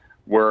them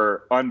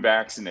were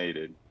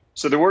unvaccinated.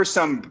 So there were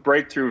some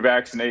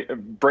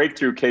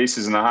breakthrough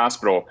cases in the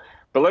hospital.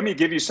 But let me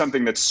give you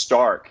something that's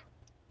stark.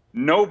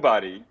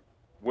 Nobody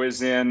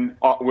was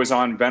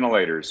on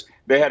ventilators.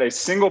 They had a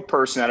single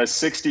person out of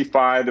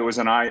 65 that was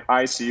in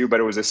ICU, but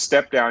it was a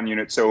step-down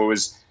unit, so it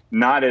was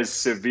not as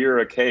severe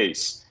a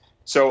case.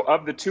 So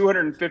of the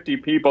 250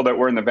 people that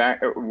were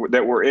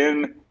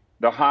in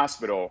the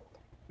hospital,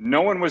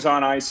 no one was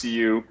on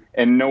ICU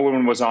and no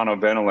one was on a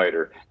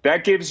ventilator.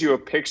 That gives you a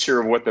picture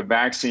of what the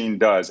vaccine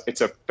does. It's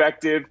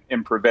effective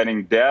in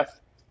preventing death.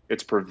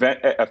 It's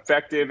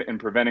effective in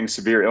preventing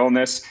severe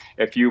illness.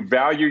 If you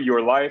value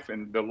your life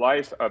and the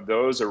life of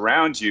those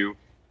around you,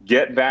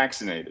 get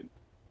vaccinated.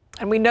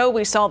 And we know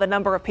we saw the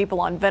number of people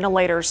on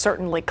ventilators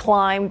certainly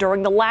climb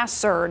during the last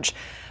surge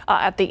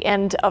at the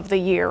end of the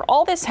year.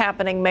 All this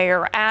happening,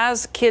 Mayor,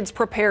 as kids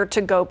prepare to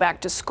go back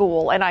to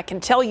school. And I can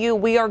tell you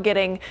we are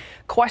getting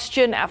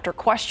question after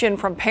question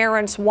from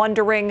parents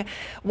wondering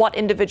what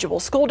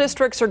individual school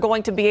districts are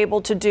going to be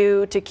able to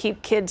do to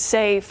keep kids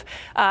safe.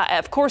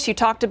 Of course, you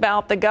talked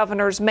about the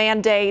governor's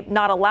mandate,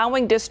 not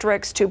allowing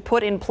districts to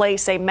put in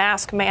place a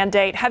mask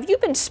mandate. Have you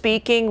been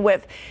speaking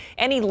with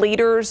any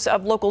leaders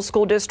of local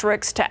school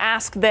districts to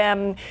ask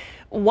them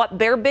what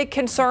their big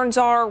concerns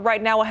are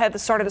right now ahead of the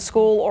start of the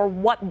school, or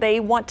what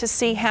they want to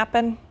see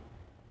happen?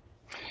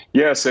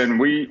 Yes, and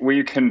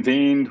we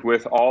convened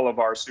with all of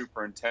our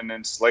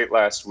superintendents late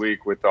last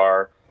week with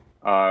our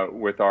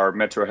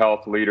Metro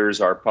Health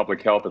leaders, our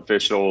public health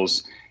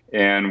officials,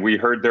 and we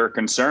heard their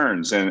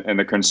concerns. And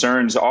the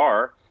concerns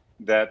are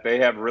that they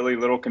have really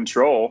little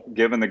control,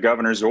 given the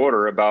governor's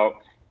order, about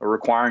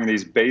requiring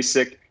these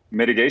basic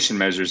mitigation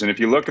measures. And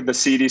if you look at the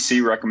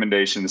CDC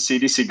recommendation, the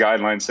CDC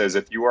guideline says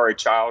if you are a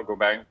child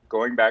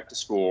going back to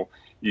school,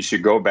 you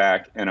should go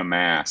back in a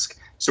mask.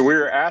 So we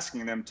are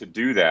asking them to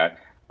do that.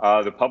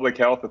 The Public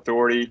Health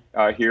Authority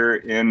here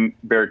in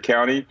Bexar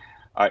County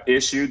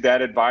issued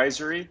that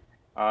advisory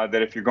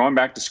that if you're going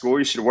back to school,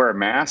 you should wear a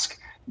mask.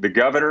 The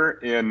governor,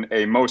 in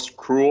a most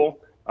cruel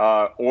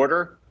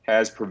order,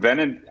 has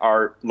prevented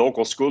our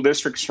local school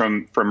districts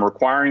from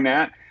requiring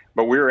that.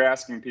 But we're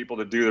asking people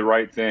to do the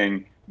right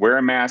thing. Wear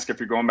a mask if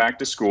you're going back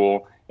to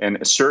school,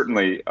 and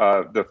certainly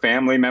the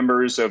family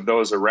members of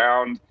those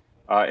around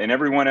and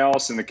everyone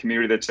else in the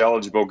community that's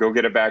eligible, go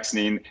get a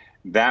vaccine.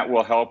 That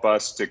will help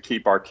us to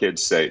keep our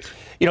kids safe.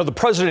 The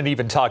president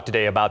even talked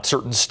today about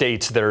certain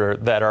states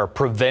that are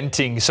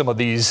preventing some of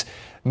these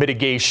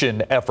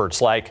mitigation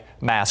efforts, like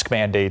mask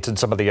mandates and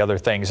some of the other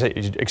things,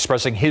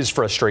 expressing his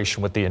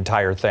frustration with the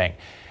entire thing.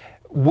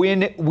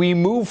 When we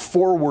move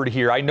forward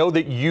here, I know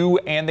that you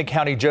and the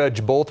county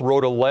judge both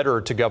wrote a letter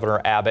to Governor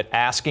Abbott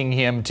asking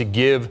him to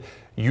give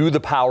you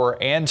the power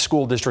and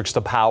school districts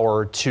the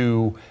power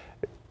to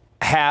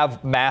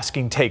have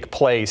masking take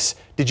place.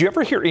 Did you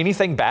ever hear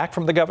anything back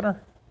from the governor?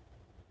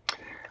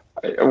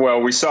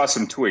 Well, we saw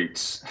some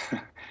tweets,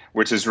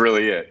 which is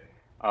really it.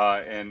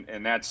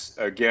 And that's,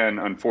 again,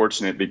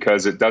 unfortunate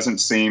because it doesn't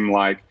seem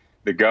like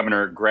the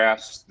governor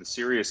grasps the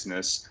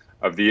seriousness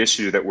of the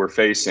issue that we're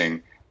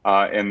facing.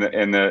 And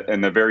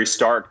the very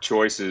stark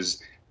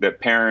choices that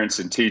parents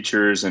and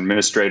teachers and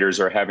administrators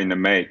are having to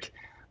make.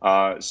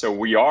 So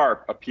we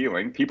are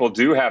appealing. People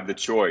do have the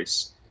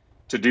choice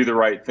to do the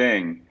right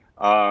thing,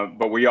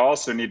 but we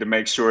also need to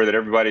make sure that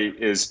everybody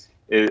is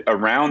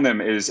around them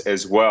is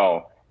as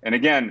well. And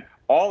again,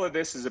 all of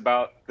this is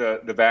about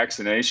the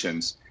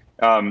vaccinations.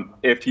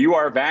 If you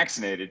are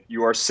vaccinated,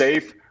 you are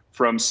safe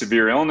from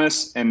severe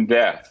illness and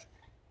death.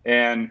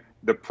 And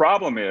the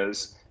problem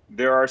is,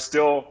 there are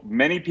still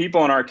many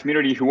people in our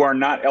community who are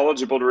not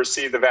eligible to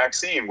receive the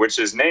vaccine, which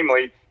is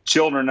namely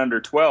children under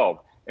 12.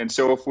 And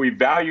so if we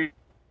value,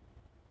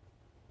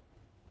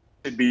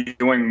 we should be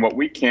doing what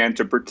we can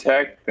to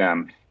protect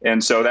them.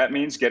 And so that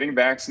means getting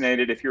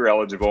vaccinated if you're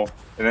eligible.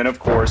 And then, of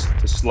course,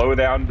 to slow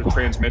down the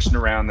transmission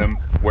around them,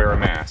 wear a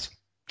mask.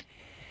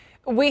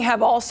 We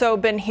have also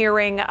been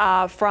hearing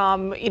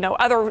from,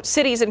 other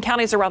cities and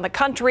counties around the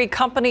country,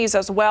 companies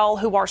as well,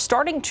 who are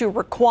starting to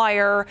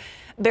require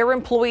their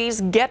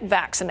employees get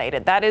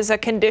vaccinated. That is a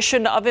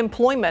condition of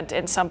employment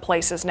in some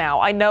places now.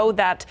 I know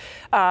that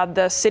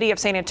the city of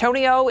San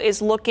Antonio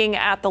is looking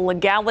at the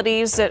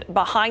legalities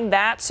behind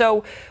that.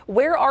 So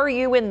where are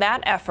you in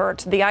that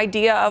effort, the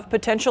idea of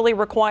potentially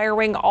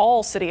requiring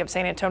all city of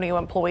San Antonio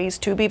employees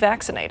to be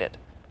vaccinated?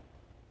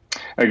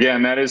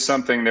 Again, that is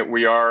something that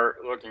we are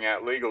looking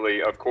at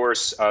legally. Of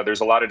course,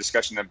 there's a lot of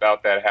discussion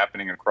about that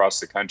happening across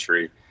the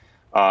country.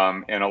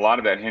 And a lot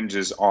of that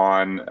hinges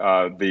on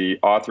the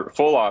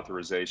full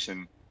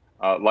authorization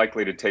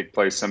likely to take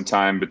place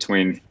sometime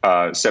between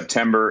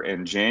September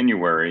and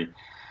January.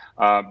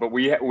 But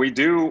we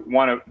do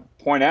want to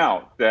point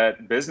out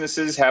that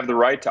businesses have the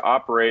right to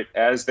operate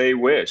as they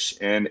wish.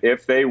 And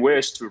if they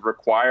wish to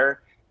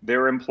require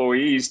their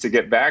employees to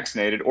get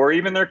vaccinated, or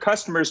even their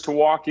customers to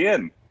walk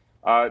in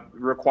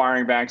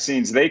requiring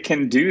vaccines, they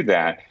can do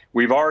that.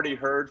 We've already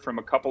heard from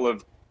a couple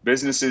of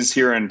businesses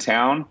here in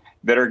town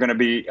that are going to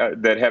be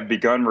that have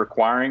begun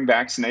requiring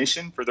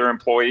vaccination for their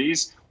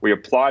employees. We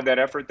applaud that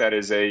effort. That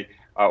is a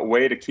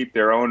way to keep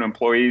their own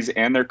employees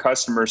and their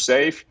customers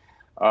safe.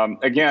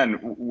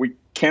 Again, we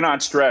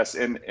cannot stress,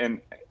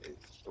 and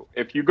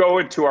if you go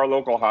into our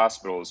local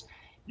hospitals,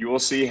 you will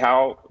see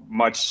how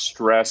much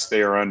stress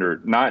they are under.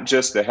 Not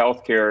just the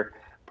healthcare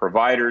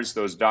providers,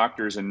 those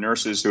doctors and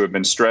nurses who have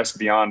been stressed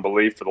beyond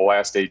belief for the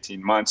last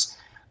 18 months,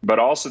 but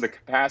also the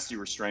capacity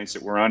restraints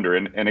that we're under.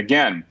 And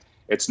again,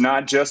 it's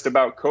not just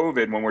about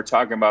COVID when we're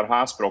talking about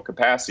hospital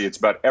capacity. It's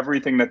about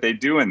everything that they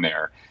do in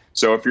there.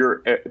 So if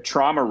you're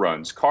trauma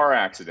runs, car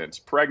accidents,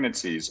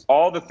 pregnancies,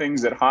 all the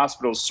things that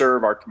hospitals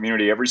serve our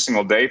community every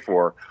single day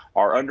for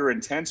are under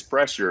intense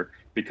pressure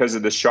because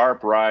of the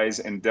sharp rise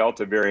in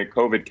Delta variant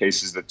COVID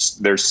cases that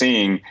they're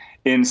seeing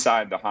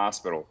inside the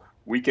hospital.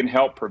 We can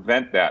help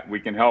prevent that. We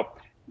can help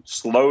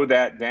slow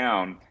that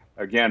down,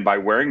 again, by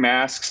wearing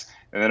masks.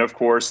 And then, of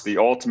course, the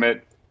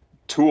ultimate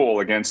tool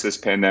against this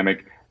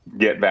pandemic,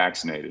 get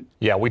vaccinated.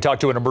 Yeah, we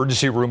talked to an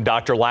emergency room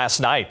doctor last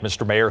night,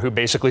 Mr. Mayor, who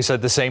basically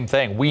said the same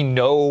thing. We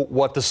know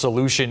what the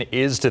solution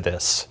is to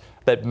this,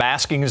 that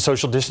masking and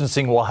social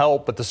distancing will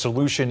help, but the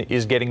solution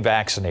is getting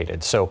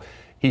vaccinated. So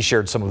he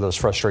shared some of those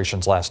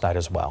frustrations last night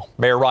as well.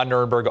 Mayor Ron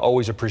Nirenberg,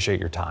 always appreciate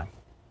your time.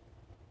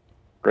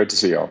 Great to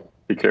see y'all.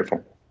 Be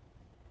careful.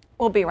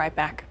 We'll be right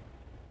back.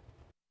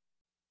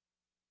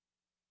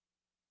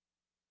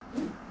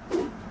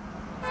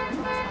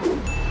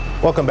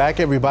 Welcome back,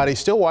 everybody.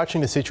 Still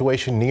watching the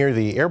situation near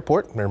the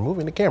airport. They're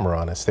moving the camera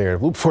on us there.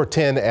 Loop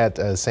 410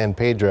 at San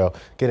Pedro,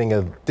 getting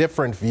a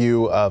different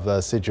view of the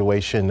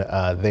situation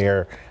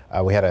there.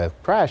 We had a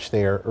crash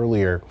there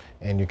earlier,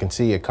 and you can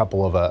see a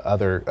couple of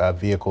other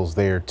vehicles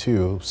there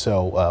too.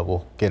 So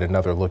we'll get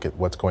another look at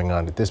what's going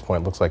on at this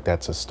point. Looks like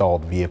that's a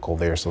stalled vehicle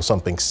there, so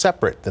something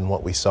separate than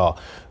what we saw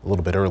a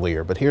little bit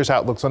earlier. But here's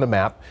how it looks on the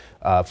map.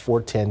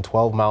 410,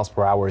 12 miles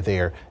per hour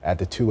there at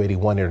the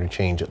 281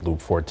 interchange at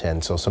Loop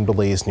 410. So some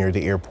delays near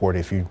the airport.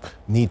 If you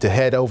need to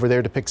head over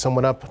there to pick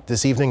someone up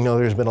this evening, no,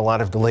 there's been a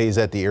lot of delays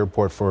at the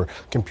airport for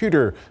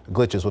computer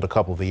glitches with a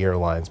couple of the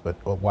airlines, but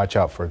watch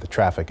out for the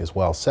traffic as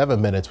well.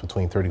 7 minutes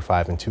between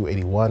 35 and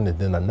 281, and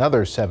then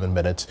another 7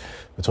 minutes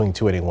between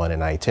 281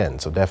 and I-10.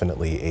 So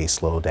definitely a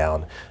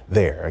slowdown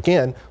there.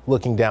 Again,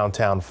 looking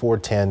downtown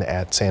 410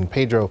 at San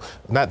Pedro,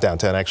 not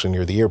downtown, actually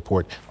near the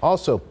airport.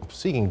 Also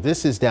seeing,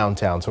 this is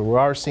downtown. So we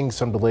are seeing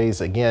some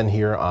delays again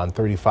here on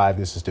 35.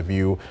 This is the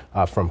view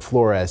from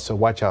Flores. So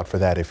watch out for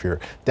that if you're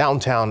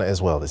downtown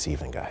as well this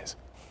evening, guys.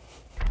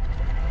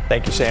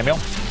 Thank you, Samuel.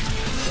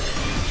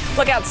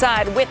 Look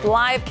outside with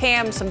live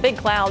cam, some big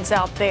clouds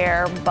out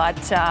there,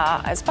 but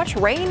as much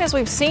rain as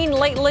we've seen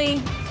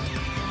lately,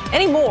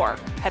 any more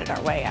headed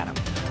our way, Adam.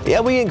 Yeah,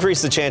 we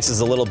increased the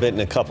chances a little bit in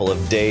a couple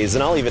of days,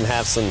 and I'll even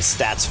have some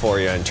stats for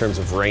you in terms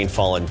of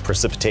rainfall and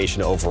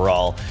precipitation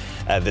overall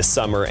this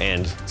summer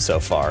and so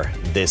far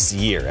this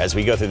year. As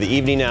we go through the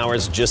evening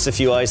hours, just a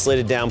few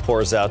isolated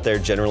downpours out there,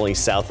 generally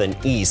south and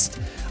east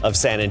of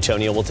San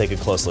Antonio. We'll take a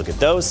close look at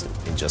those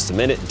in just a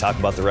minute and talk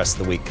about the rest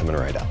of the week coming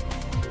right up.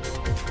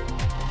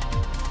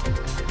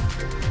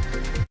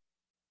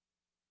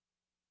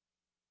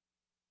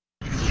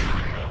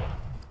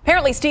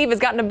 Apparently, Steve has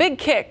gotten a big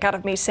kick out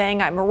of me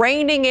saying I'm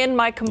reining in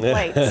my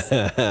complaints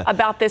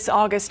about this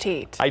August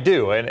heat. I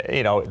do. And,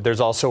 you know, there's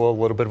also a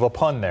little bit of a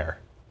pun there.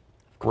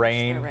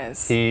 Rain,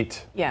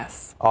 heat,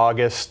 yes,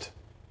 August.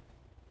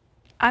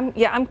 I'm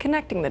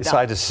connecting the dots. So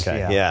I just,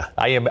 I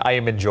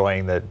am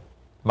enjoying that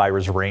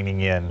Myra's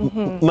reining in.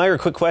 Mm-hmm. Myra,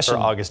 quick question.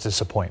 For August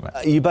disappointment.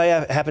 Do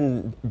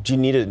you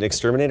need an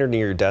exterminator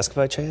near your desk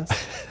by chance?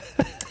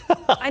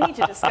 I need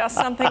to discuss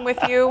something with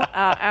you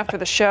after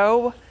the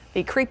show.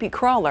 the creepy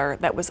crawler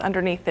that was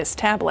underneath this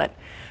tablet.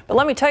 But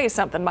let me tell you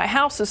something, my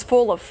house is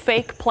full of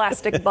fake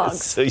plastic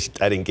bugs So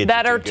I didn't get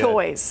that you are too good.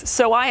 toys.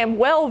 So I am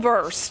well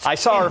versed. I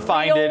saw her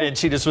find it and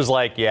she just was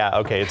like, yeah,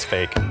 okay, it's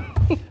fake.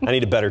 I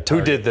need a better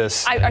target. Who did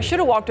this? I should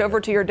have walked over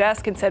to your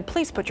desk and said,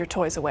 please put your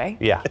toys away.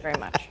 Yeah. Thank you very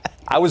much.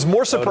 I was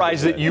more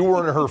surprised that you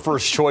weren't her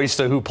first choice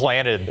to who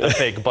planted the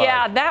fake bug.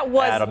 Yeah, that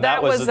was Adam,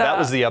 that was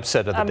the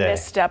upset of the day. A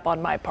misstep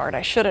on my part.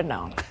 I should have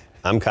known.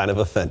 I'm kind of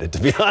offended,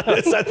 to be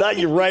honest. I thought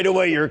right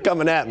away you were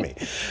coming at me.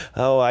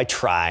 Oh, I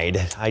tried.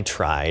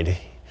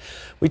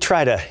 We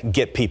try to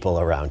get people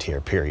around here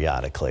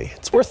periodically.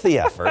 It's worth the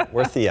effort,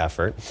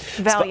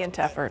 Valiant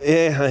effort.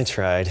 Yeah, I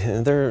tried.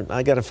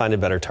 I got to find a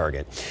better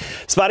target.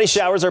 Spotty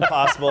showers are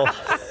possible.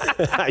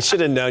 I should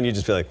have known. You'd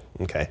just be like,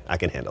 okay, I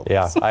can handle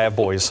this. Yeah, I have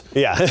boys.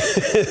 Yeah.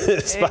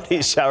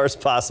 Spotty showers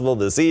possible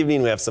this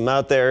evening. We have some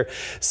out there.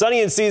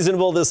 Sunny and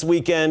seasonable this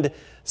weekend.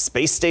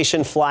 Space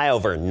Station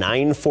flyover,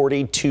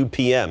 9:42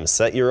 p.m.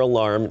 Set your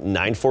alarm,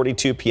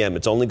 9:42 p.m.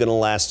 It's only going to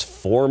last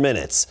 4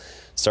 minutes.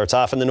 Starts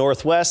off in the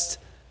northwest,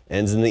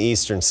 ends in the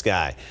eastern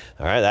sky.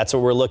 All right, that's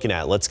what we're looking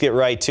at. Let's get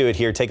right to it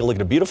here. Take a look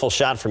at a beautiful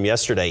shot from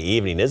yesterday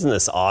evening. Isn't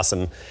this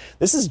awesome?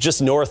 This is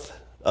just north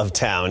of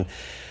town.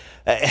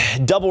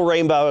 Double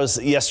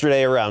rainbows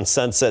yesterday around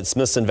sunset,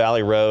 Smithson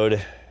Valley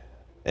Road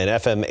and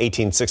FM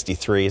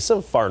 1863, so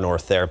far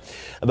north there.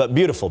 But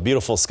beautiful,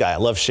 beautiful sky. I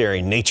love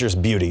sharing nature's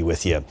beauty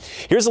with you.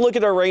 Here's a look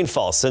at our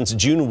rainfall since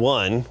June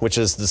 1, which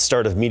is the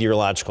start of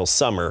meteorological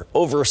summer.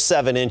 Over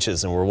 7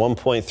 inches, and we're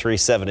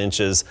 1.37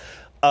 inches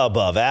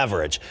above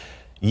average.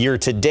 Year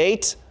to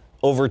date,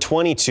 over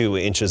 22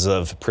 inches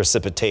of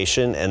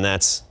precipitation, and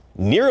that's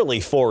nearly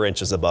 4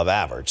 inches above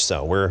average.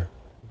 So we're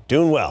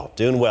doing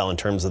well in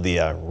terms of the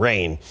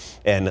rain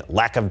and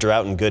lack of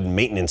drought and good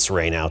maintenance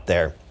rain out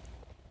there.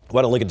 I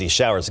want to look at these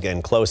showers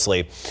again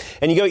closely.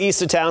 And you go east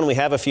of town, we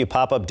have a few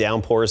pop-up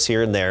downpours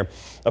here and there.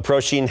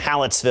 Approaching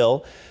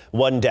Hallettsville,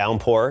 one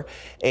downpour.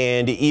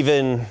 And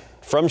even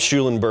from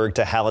Schulenburg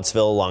to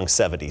Hallettsville along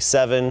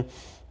 77,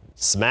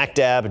 smack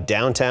dab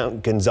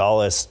downtown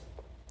Gonzales.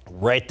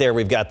 Right there,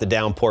 we've got the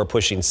downpour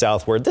pushing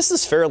southward. This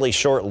is fairly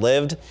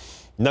short-lived.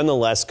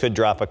 Nonetheless, could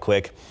drop a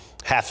quick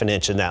 ½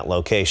 inch in that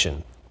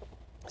location.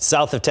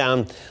 South of town,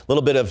 a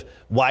little bit of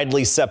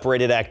widely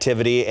separated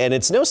activity, and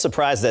it's no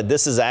surprise that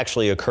this is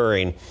actually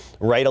occurring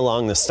right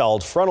along the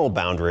stalled frontal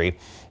boundary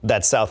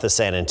that's south of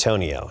San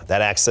Antonio.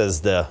 That acts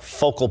as the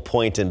focal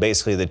point and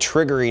basically the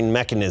triggering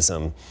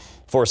mechanism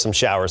for some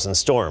showers and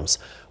storms.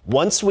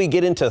 Once we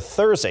get into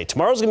Thursday,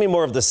 tomorrow's going to be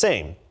more of the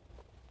same.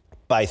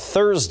 By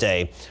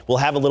Thursday, we'll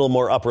have a little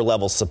more upper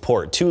level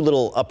support. 2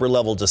 little upper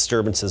level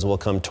disturbances will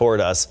come toward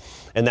us,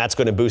 and that's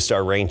going to boost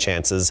our rain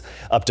chances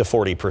up to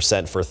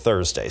 40% for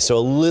Thursday. So a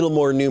little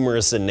more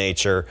numerous in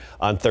nature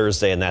on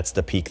Thursday, and that's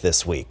the peak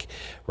this week.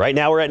 Right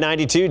now we're at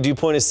 92, dew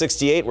point is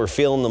 68. We're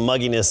feeling the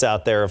mugginess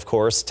out there, of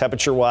course.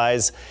 Temperature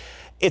wise,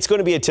 it's going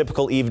to be a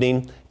typical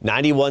evening.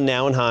 91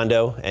 now in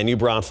Hondo and New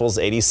Braunfels,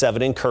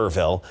 87 in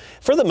Kerrville.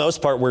 For the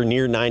most part, we're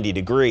near 90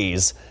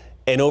 degrees.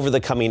 And over the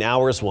coming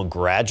hours, we'll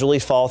gradually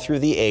fall through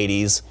the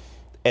 80s.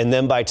 And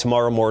then by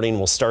tomorrow morning,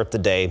 we'll start the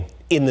day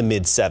in the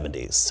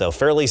mid-70s. So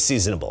fairly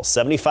seasonable.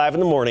 75 in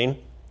the morning.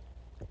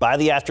 By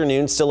the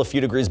afternoon, still a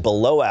few degrees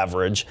below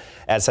average,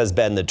 as has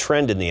been the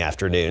trend in the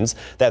afternoons.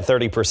 That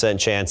 30%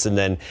 chance. And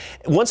then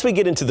once we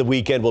get into the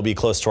weekend, we'll be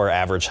close to our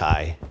average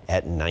high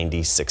at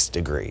 96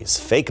 degrees.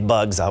 Fake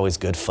bugs, always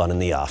good fun in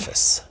the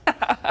office.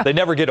 They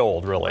never get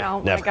old, really.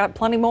 Well, Never. I got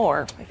plenty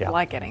more if you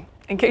like any.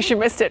 In case you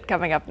missed it,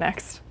 coming up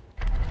next.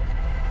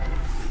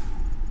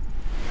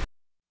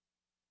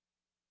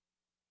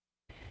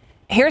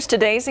 Here's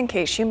today's In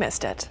Case You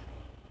Missed It.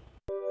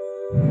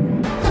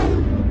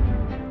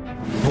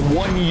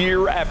 1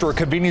 year after a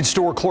convenience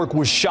store clerk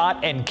was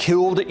shot and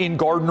killed in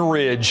Garden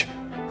Ridge,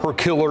 her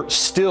killer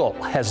still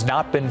has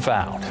not been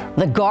found.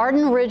 The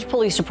Garden Ridge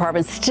Police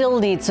Department still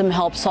needs some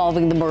help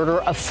solving the murder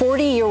of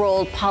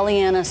 40-year-old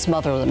Pollyanna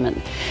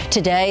Smotherman.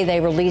 Today,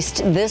 they released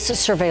this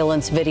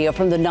surveillance video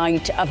from the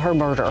night of her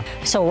murder.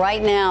 So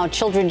right now,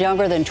 children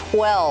younger than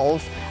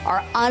 12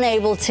 are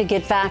unable to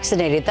get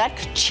vaccinated. That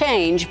could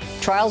change.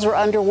 Trials are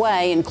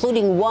underway,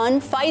 including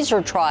one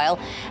Pfizer trial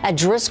at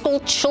Driscoll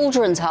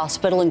Children's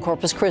Hospital in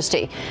Corpus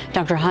Christi.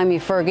 Dr. Jaime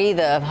Fergie,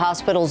 the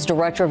hospital's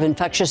director of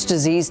infectious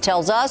disease,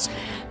 tells us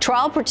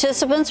trial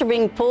participants are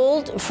being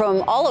pulled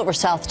from all over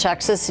South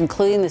Texas,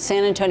 including the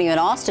San Antonio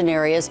and Austin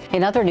areas.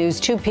 In other news,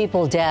 2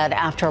 people dead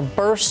after a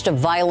burst of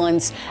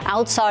violence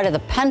outside of the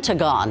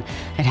Pentagon.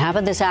 It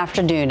happened this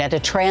afternoon at a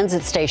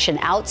transit station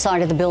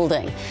outside of the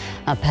building.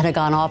 A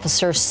Pentagon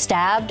officer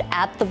stabbed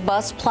at the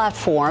bus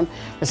platform.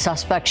 The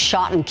suspect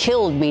shot and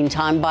killed,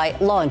 meantime, by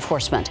law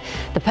enforcement.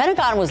 The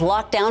Pentagon was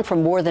locked down for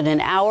more than an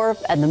hour,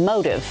 and the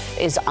motive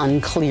is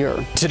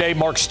unclear. Today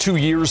marks 2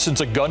 years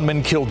since a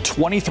gunman killed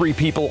 23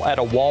 people at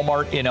a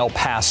Walmart in El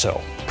Paso.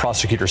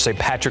 Prosecutors say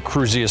Patrick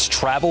Cruzius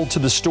traveled to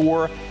the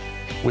store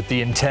with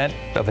the intent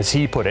of, as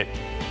he put it,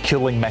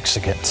 killing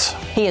Mexicans.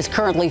 He is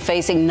currently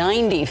facing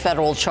 90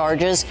 federal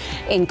charges,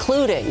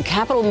 including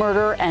capital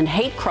murder and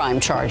hate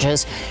crime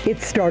charges. It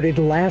started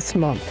last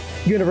month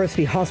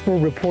University Hospital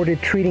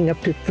reported treating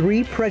up to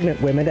 3 pregnant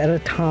women at a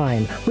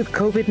time with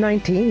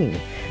COVID-19,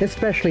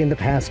 especially in the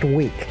past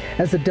week,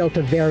 as the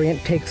Delta variant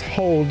takes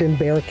hold in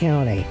Bexar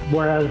County.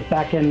 Whereas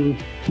back in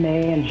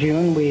May and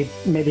June, we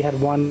maybe had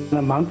 1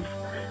 a month.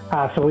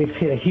 So we've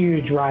hit a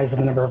huge rise in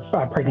the number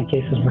of pregnant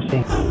cases we're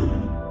seeing.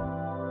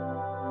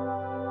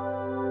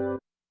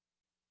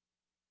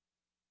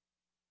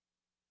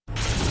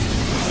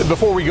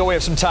 Before we go, we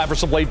have some time for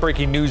some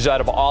late-breaking news out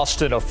of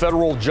Austin. A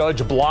federal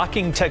judge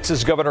blocking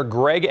Texas Governor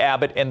Greg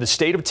Abbott and the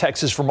state of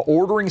Texas from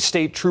ordering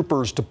state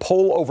troopers to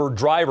pull over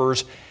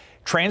drivers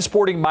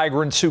transporting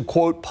migrants who,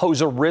 quote, pose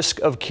a risk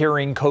of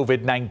carrying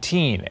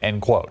COVID-19,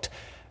 end quote.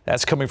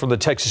 That's coming from the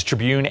Texas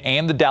Tribune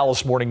and the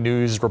Dallas Morning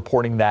News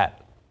reporting that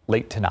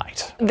late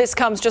tonight. This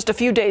comes just a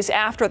few days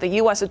after the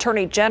U.S.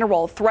 Attorney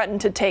General threatened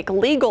to take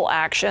legal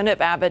action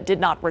if Abbott did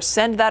not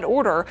rescind that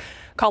order,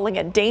 calling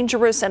it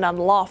dangerous and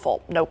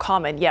unlawful. No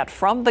comment yet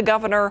from the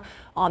governor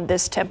on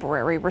this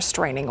temporary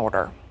restraining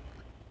order.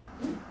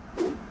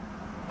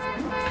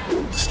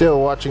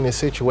 Still watching the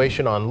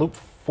situation on Loop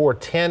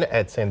 410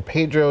 at San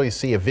Pedro. You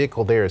see a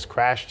vehicle there has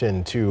crashed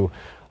into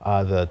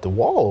the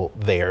wall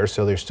there,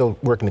 so they're still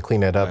working to clean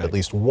that up. Right. At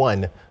least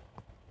one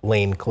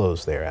lane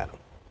closed there, Adam.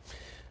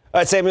 All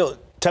right, Samuel,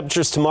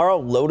 temperatures tomorrow,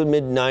 low to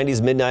mid-90s,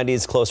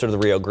 mid-90s closer to the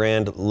Rio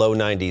Grande, low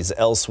 90s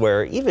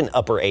elsewhere, even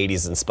upper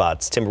 80s in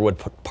spots.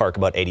 Timberwood Park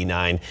about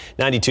 89,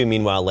 92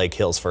 meanwhile Lake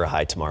Hills for a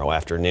high tomorrow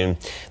afternoon.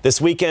 This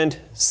weekend,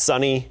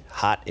 sunny,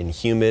 hot and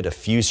humid, a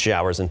few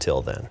showers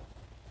until then.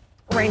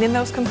 Rain in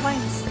those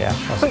complaints. Yeah,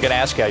 I was going to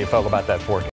ask you how you felt about that forecast.